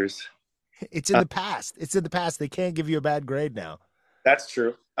 Answers. It's in the past. It's in the past. They can't give you a bad grade now. That's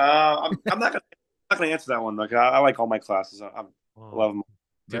true. I'm not gonna answer that one though. I like all my classes. I love them.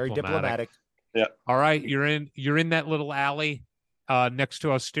 Very diplomatic. Yeah. All right, you're in that little alley next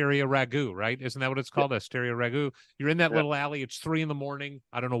to Osteria Ragu, right? Isn't that what it's called? Osteria Ragu. You're in that little alley. It's 3 a.m.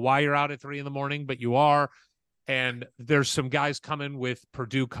 I don't know why you're out at 3 a.m, but you are. And there's some guys coming with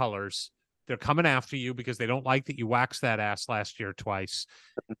Purdue colors. They're coming after you because they don't like that you waxed that ass last year twice.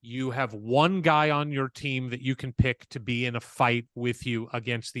 You have one guy on your team that you can pick to be in a fight with you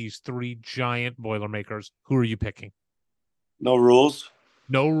against these 3 giant Boilermakers. Who are you picking? No rules.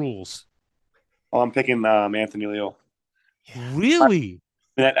 No rules. Oh, I'm picking Anthony Leal. Really?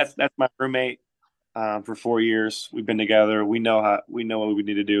 That's my roommate for 4 years. We've been together. We know what we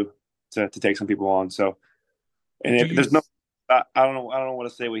need to do to take some people on. So, and there's no, I don't know what to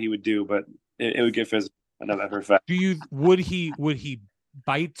say what he would do, but it would get physical. I know that for a fact. Would he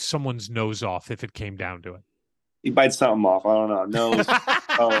bite someone's nose off if it came down to it? He bites something off. I don't know. Nose.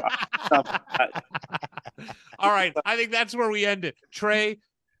 All right. I think that's where we end it. Trey,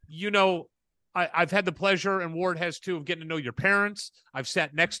 I've had the pleasure, and Ward has too, of getting to know your parents. I've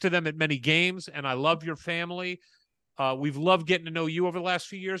sat next to them at many games, and I love your family. We've loved getting to know you over the last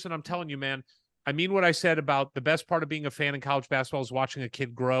few years, and I'm telling you, man, I mean what I said about the best part of being a fan in college basketball is watching a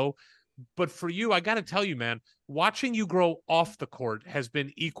kid grow. But for you, I got to tell you, man, watching you grow off the court has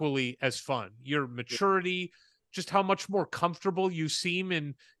been equally as fun. Your maturity, just how much more comfortable you seem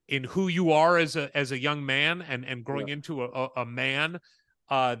in who you are as a young man and growing into a man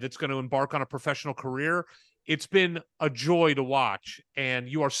that's going to embark on a professional career. It's been a joy to watch, and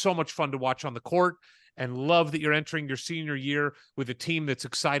you are so much fun to watch on the court, and love that you're entering your senior year with a team that's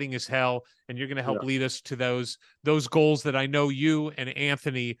exciting as hell, and you're going to help lead us to those goals that I know you and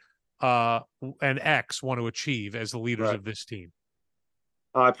Anthony and X want to achieve as the leaders of this team.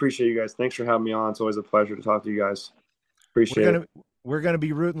 I appreciate you guys. Thanks for having me on. It's always a pleasure to talk to you guys. Appreciate it. We're gonna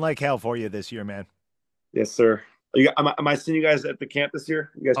be rooting like hell for you this year, man. Yes, sir. Am I seeing you guys at the camp this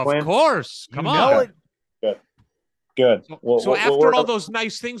year? You guys playing? Of course. Come on. Good. So after all those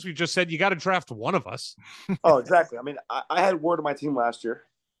nice things we just said, you got to draft one of us. Oh, exactly. I mean, I had Ward on my team last year.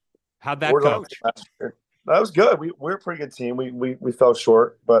 How'd that go? That was good. We're a pretty good team. We fell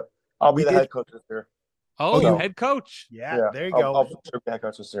short, but I'll be the head coach this year. Oh, you head coach? Yeah, there you go. I'll be the head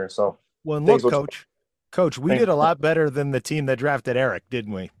coach this year. So, well, look, Coach, we did a lot better than the team that drafted Eric,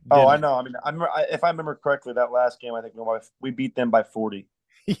 didn't we? I know. I mean, if I remember correctly, that last game, I think we beat them by 40.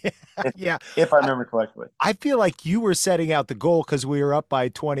 Yeah. If I remember correctly. I feel like you were setting out the goal because we were up by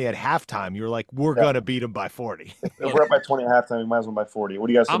 20 at halftime. You were like, we're going to beat them by 40. If we're up by 20 at halftime, we might as well by 40. What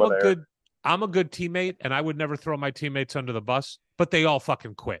do you guys say about that? I'm a good teammate, and I would never throw my teammates under the bus, but they all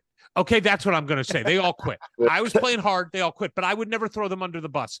fucking quit. Okay, that's what I'm going to say. They all quit. I was playing hard. They all quit, but I would never throw them under the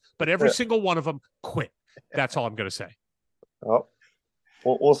bus. But every single one of them quit. That's all I'm going to say. Oh,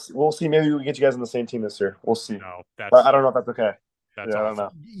 we'll see. Maybe we can get you guys on the same team this year. We'll see. No, I don't know if that's okay. I don't know.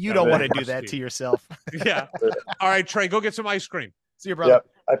 You don't want to do that to yourself. Yeah. All right, Trey, go get some ice cream. See you, brother. Yep.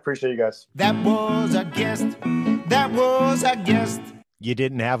 I appreciate you guys. That was our guest. That was our guest. You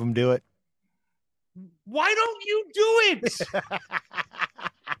didn't have him do it? Why don't you do it?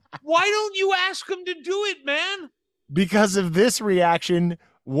 Why don't you ask him to do it, man? Because of this reaction,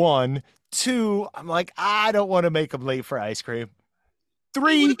 1. 2, I'm like, I don't want to make him late for ice cream.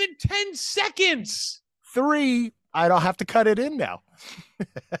 3. It would have been 10 seconds. 3, I don't have to cut it in now.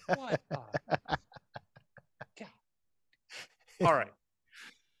 What? All right.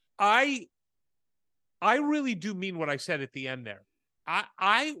 I really do mean what I said at the end there.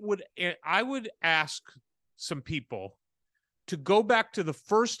 I would ask some people to go back to the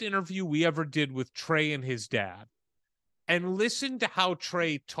first interview we ever did with Trey and his dad and listen to how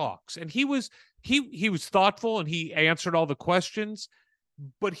Trey talks. And he was thoughtful and he answered all the questions,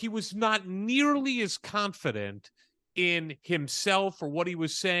 but he was not nearly as confident in himself or what he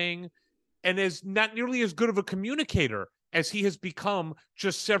was saying, and is not nearly as good of a communicator as he has become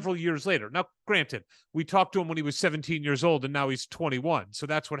just several years later. Now, granted, we talked to him when he was 17 years old and now he's 21. So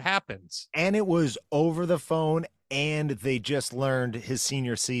that's what happens. And it was over the phone, and they just learned his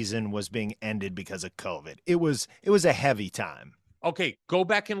senior season was being ended because of COVID. It was a heavy time. Okay, go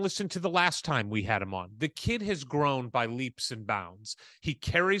back and listen to the last time we had him on. The kid has grown by leaps and bounds. He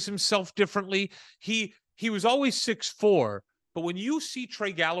carries himself differently. He was always 6'4", but when you see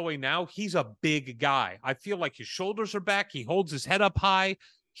Trey Galloway now, he's a big guy. I feel like his shoulders are back. He holds his head up high.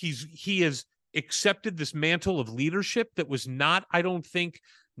 He has accepted this mantle of leadership that was not, I don't think,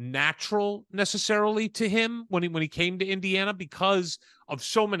 natural necessarily to him when he came to Indiana because of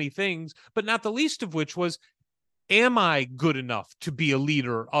so many things, but not the least of which was, am I good enough to be a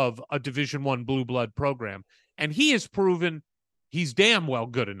leader of a Division I blue blood program? And he has proven he's damn well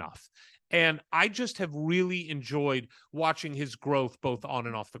good enough. And I just have really enjoyed watching his growth both on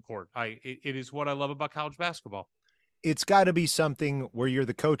and off the court. It is what I love about college basketball. It's got to be something where you're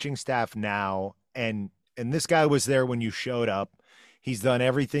the coaching staff now, and this guy was there when you showed up. He's done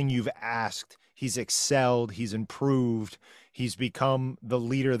everything you've asked. He's excelled. He's improved. He's become the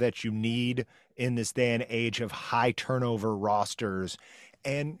leader that you need in this day and age of high turnover rosters,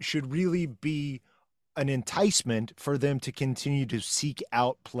 and should really be an enticement for them to continue to seek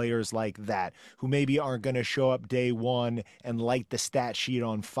out players like that who maybe aren't going to show up day one and light the stat sheet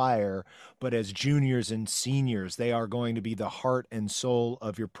on fire, but as juniors and seniors, they are going to be the heart and soul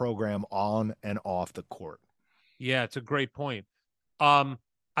of your program on and off the court. Yeah, it's a great point.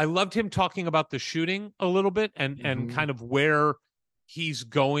 I loved him talking about the shooting a little bit and kind of where he's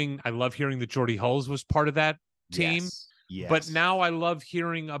going. I love hearing that Jordy Hulls was part of that team. Yes. But now I love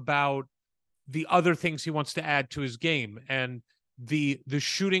hearing about the other things he wants to add to his game and the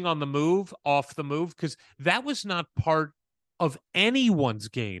shooting on the move, off the move, because that was not part of anyone's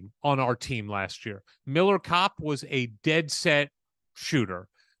game on our team last year. Miller Kopp was a dead set shooter.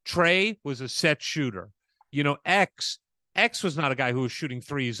 Trey was a set shooter. You know, X was not a guy who was shooting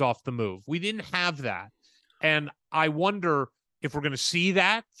threes off the move. We didn't have that. And I wonder if we're going to see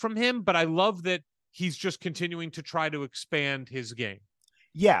that from him, but I love that he's just continuing to try to expand his game.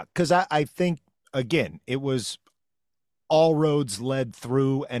 Yeah, because I think, again, it was all roads led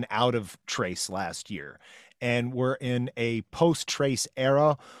through and out of Trace last year. And we're in a post-Trace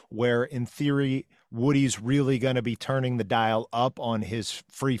era where, in theory, Woody's really going to be turning the dial up on his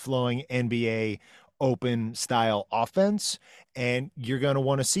free-flowing NBA open style offense, and you're going to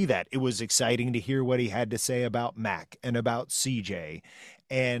want to see that. It was exciting to hear what he had to say about Mac and about CJ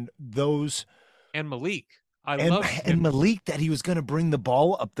and those. And Malik. And Malik, that he was going to bring the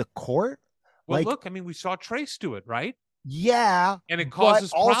ball up the court. Well, look, I mean, we saw Trace do it, right? Yeah. And it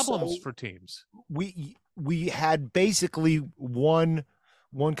causes problems for teams. We had basically one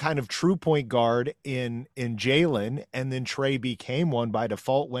kind of true point guard in Jalen, and then Trey became one by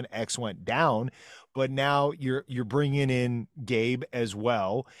default when X went down. But now you're bringing in Gabe as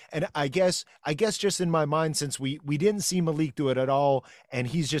well. And I guess just in my mind, since we didn't see Malik do it at all, and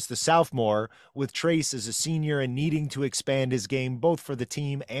he's just a sophomore with Trace as a senior and needing to expand his game both for the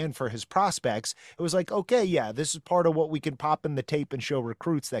team and for his prospects, it was like, okay, yeah, this is part of what we can pop in the tape and show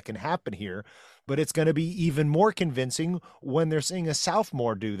recruits that can happen here. But it's going to be even more convincing when they're seeing a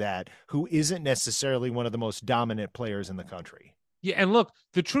sophomore do that, who isn't necessarily one of the most dominant players in the country. Yeah, and look,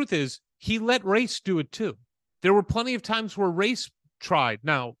 the truth is, he let Race do it too. There were plenty of times where Race tried.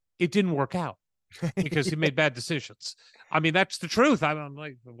 Now, it didn't work out because he made bad decisions. I mean, that's the truth. I'm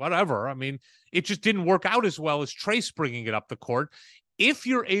like, whatever. I mean, it just didn't work out as well as Trace bringing it up the court. If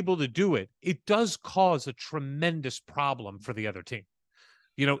you're able to do it, it does cause a tremendous problem for the other team,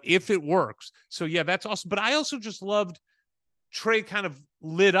 you know, if it works. So, yeah, that's awesome. But I also just loved Trey kind of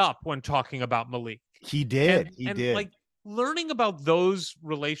lit up when talking about Malik. He did. He did. Like, learning about those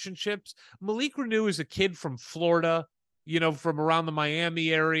relationships. Malik Renew is a kid from Florida, you know, from around the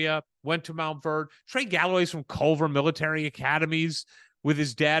Miami area, went to Mount Verde. Trey Galloway's from Culver Military Academies with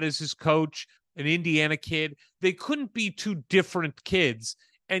his dad as his coach, an Indiana kid. They couldn't be two different kids,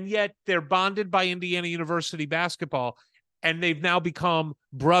 and yet they're bonded by Indiana University basketball, and they've now become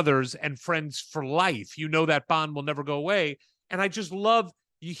brothers and friends for life. You know, that bond will never go away. And I just love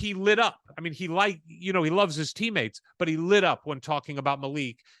he lit up. I mean, he loves his teammates, but he lit up when talking about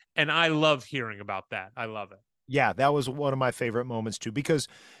Malik. And I love hearing about that. I love it. Yeah, that was one of my favorite moments too, because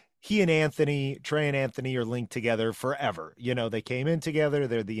he and Trey and Anthony are linked together forever. You know, they came in together.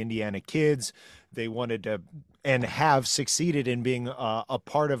 They're the Indiana kids. They wanted to and have succeeded in being a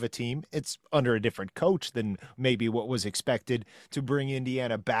part of a team. It's under a different coach than maybe what was expected to bring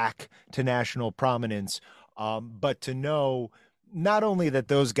Indiana back to national prominence. But to know not only that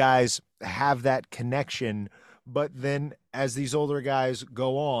those guys have that connection, but then as these older guys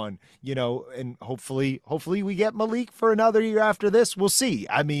go on, you know, and hopefully we get Malik for another year after this. We'll see.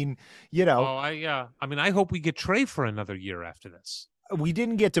 I mean, you know. Oh, I hope we get Trey for another year after this. We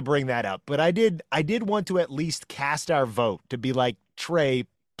didn't get to bring that up, but I did want to at least cast our vote to be like, Trey,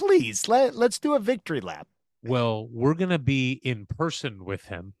 please, let's do a victory lap. Well, we're going to be in person with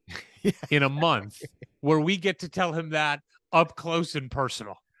him in a month where we get to tell him that up close and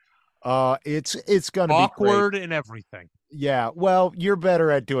personal. It's going to be awkward and everything. Yeah, well, you're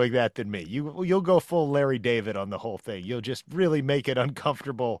better at doing that than me. You'll go full Larry David on the whole thing. You'll just really make it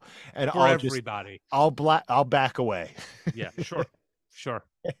uncomfortable, and for everybody. I'll back away. Yeah, sure.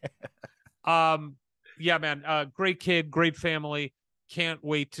 Yeah, man. Great kid, great family. Can't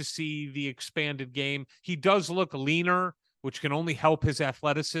wait to see the expanded game. He does look leaner, which can only help his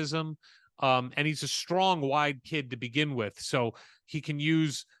athleticism. And he's a strong, wide kid to begin with. So he can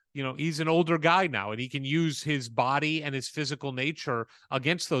use, you know, he's an older guy now, and he can use his body and his physical nature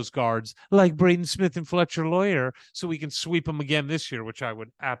against those guards like Braden Smith and Fletcher Lawyer. So we can sweep them again this year, which I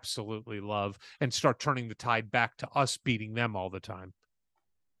would absolutely love, and start turning the tide back to us beating them all the time.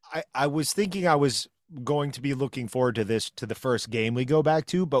 I was thinking I was going to be looking forward to the first game we go back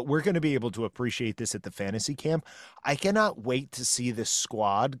to, but we're going to be able to appreciate this at the fantasy camp. I cannot wait to see this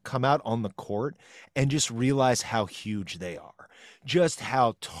squad come out on the court and just realize how huge they are, just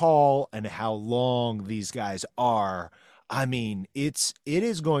how tall and how long these guys are. I mean, it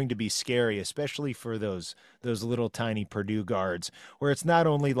is going to be scary, especially for those little tiny Purdue guards, where it's not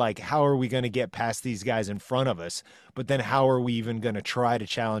only like, how are we going to get past these guys in front of us, but then how are we even going to try to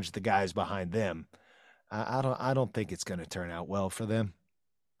challenge the guys behind them? I don't think it's going to turn out well for them.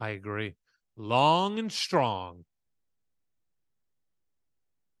 I agree. Long and strong.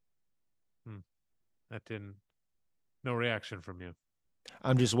 No reaction from you.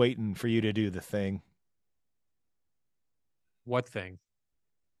 I'm just waiting for you to do the thing. What thing?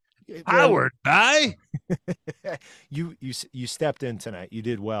 Howard, bye. You stepped in tonight. You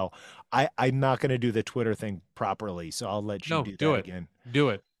did well. I'm not going to do the Twitter thing properly, so I'll let you do that again. Do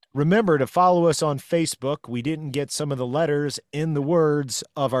it. Remember to follow us on Facebook. We didn't get some of the letters in the words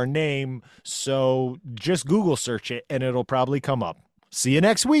of our name, so just Google search it, and it'll probably come up. See you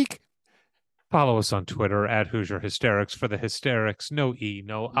next week. Follow us on Twitter at Hoosier Hysterics for the hysterics. No E,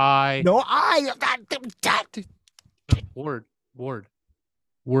 no I. No I. Ward.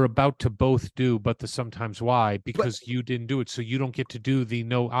 We're about to both do but the sometimes why, because you didn't do it, so you don't get to do the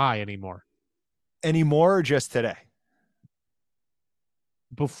no I anymore. Anymore or just today?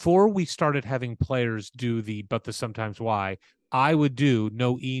 Before we started having players do the but the sometimes why, I would do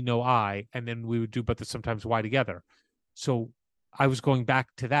no E, no I, and then we would do but the sometimes why together. So I was going back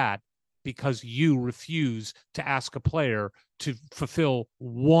to that because you refuse to ask a player to fulfill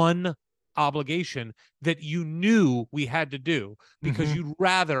one obligation that you knew we had to do because you'd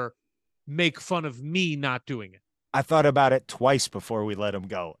rather make fun of me not doing it. I thought about it twice before we let him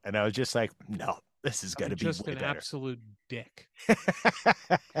go, and I was just like, no, this is going to be just way an better. Absolute dick.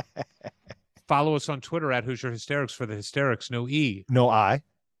 Follow us on Twitter at Hoosier Hysterics for the hysterics. No E. No I.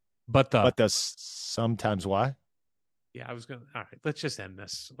 But the sometimes why? Yeah, I was going to. All right, let's just end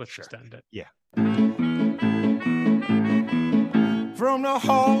this. Let's just end it. Yeah. From the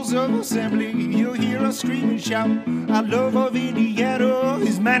halls of assembly, you'll hear us scream and shout. Our love of Indiana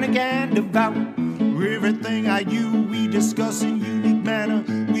is manic and devout. Everything we discuss in unique manner.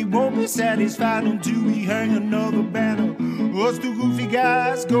 We won't be satisfied until we hang another banner. Us two goofy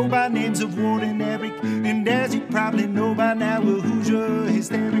guys go by names of Ward and Eric. And as you probably know by now, we're Hoosier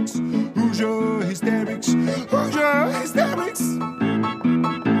Hysterics. Hoosier Hysterics. Hoosier Hysterics.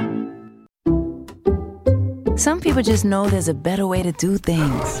 Some people just know there's a better way to do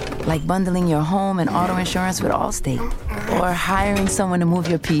things, like bundling your home and auto insurance with Allstate, or hiring someone to move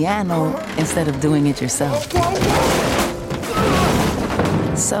your piano instead of doing it yourself.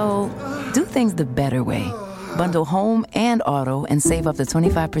 So, do things the better way. Bundle home and auto and save up to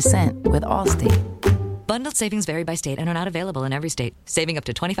 25% with Allstate. Bundled savings vary by state and are not available in every state. Saving up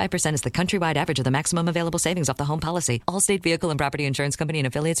to 25% is the countrywide average of the maximum available savings off the home policy. Allstate Vehicle and Property Insurance Company and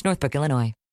Affiliates, Northbrook, Illinois.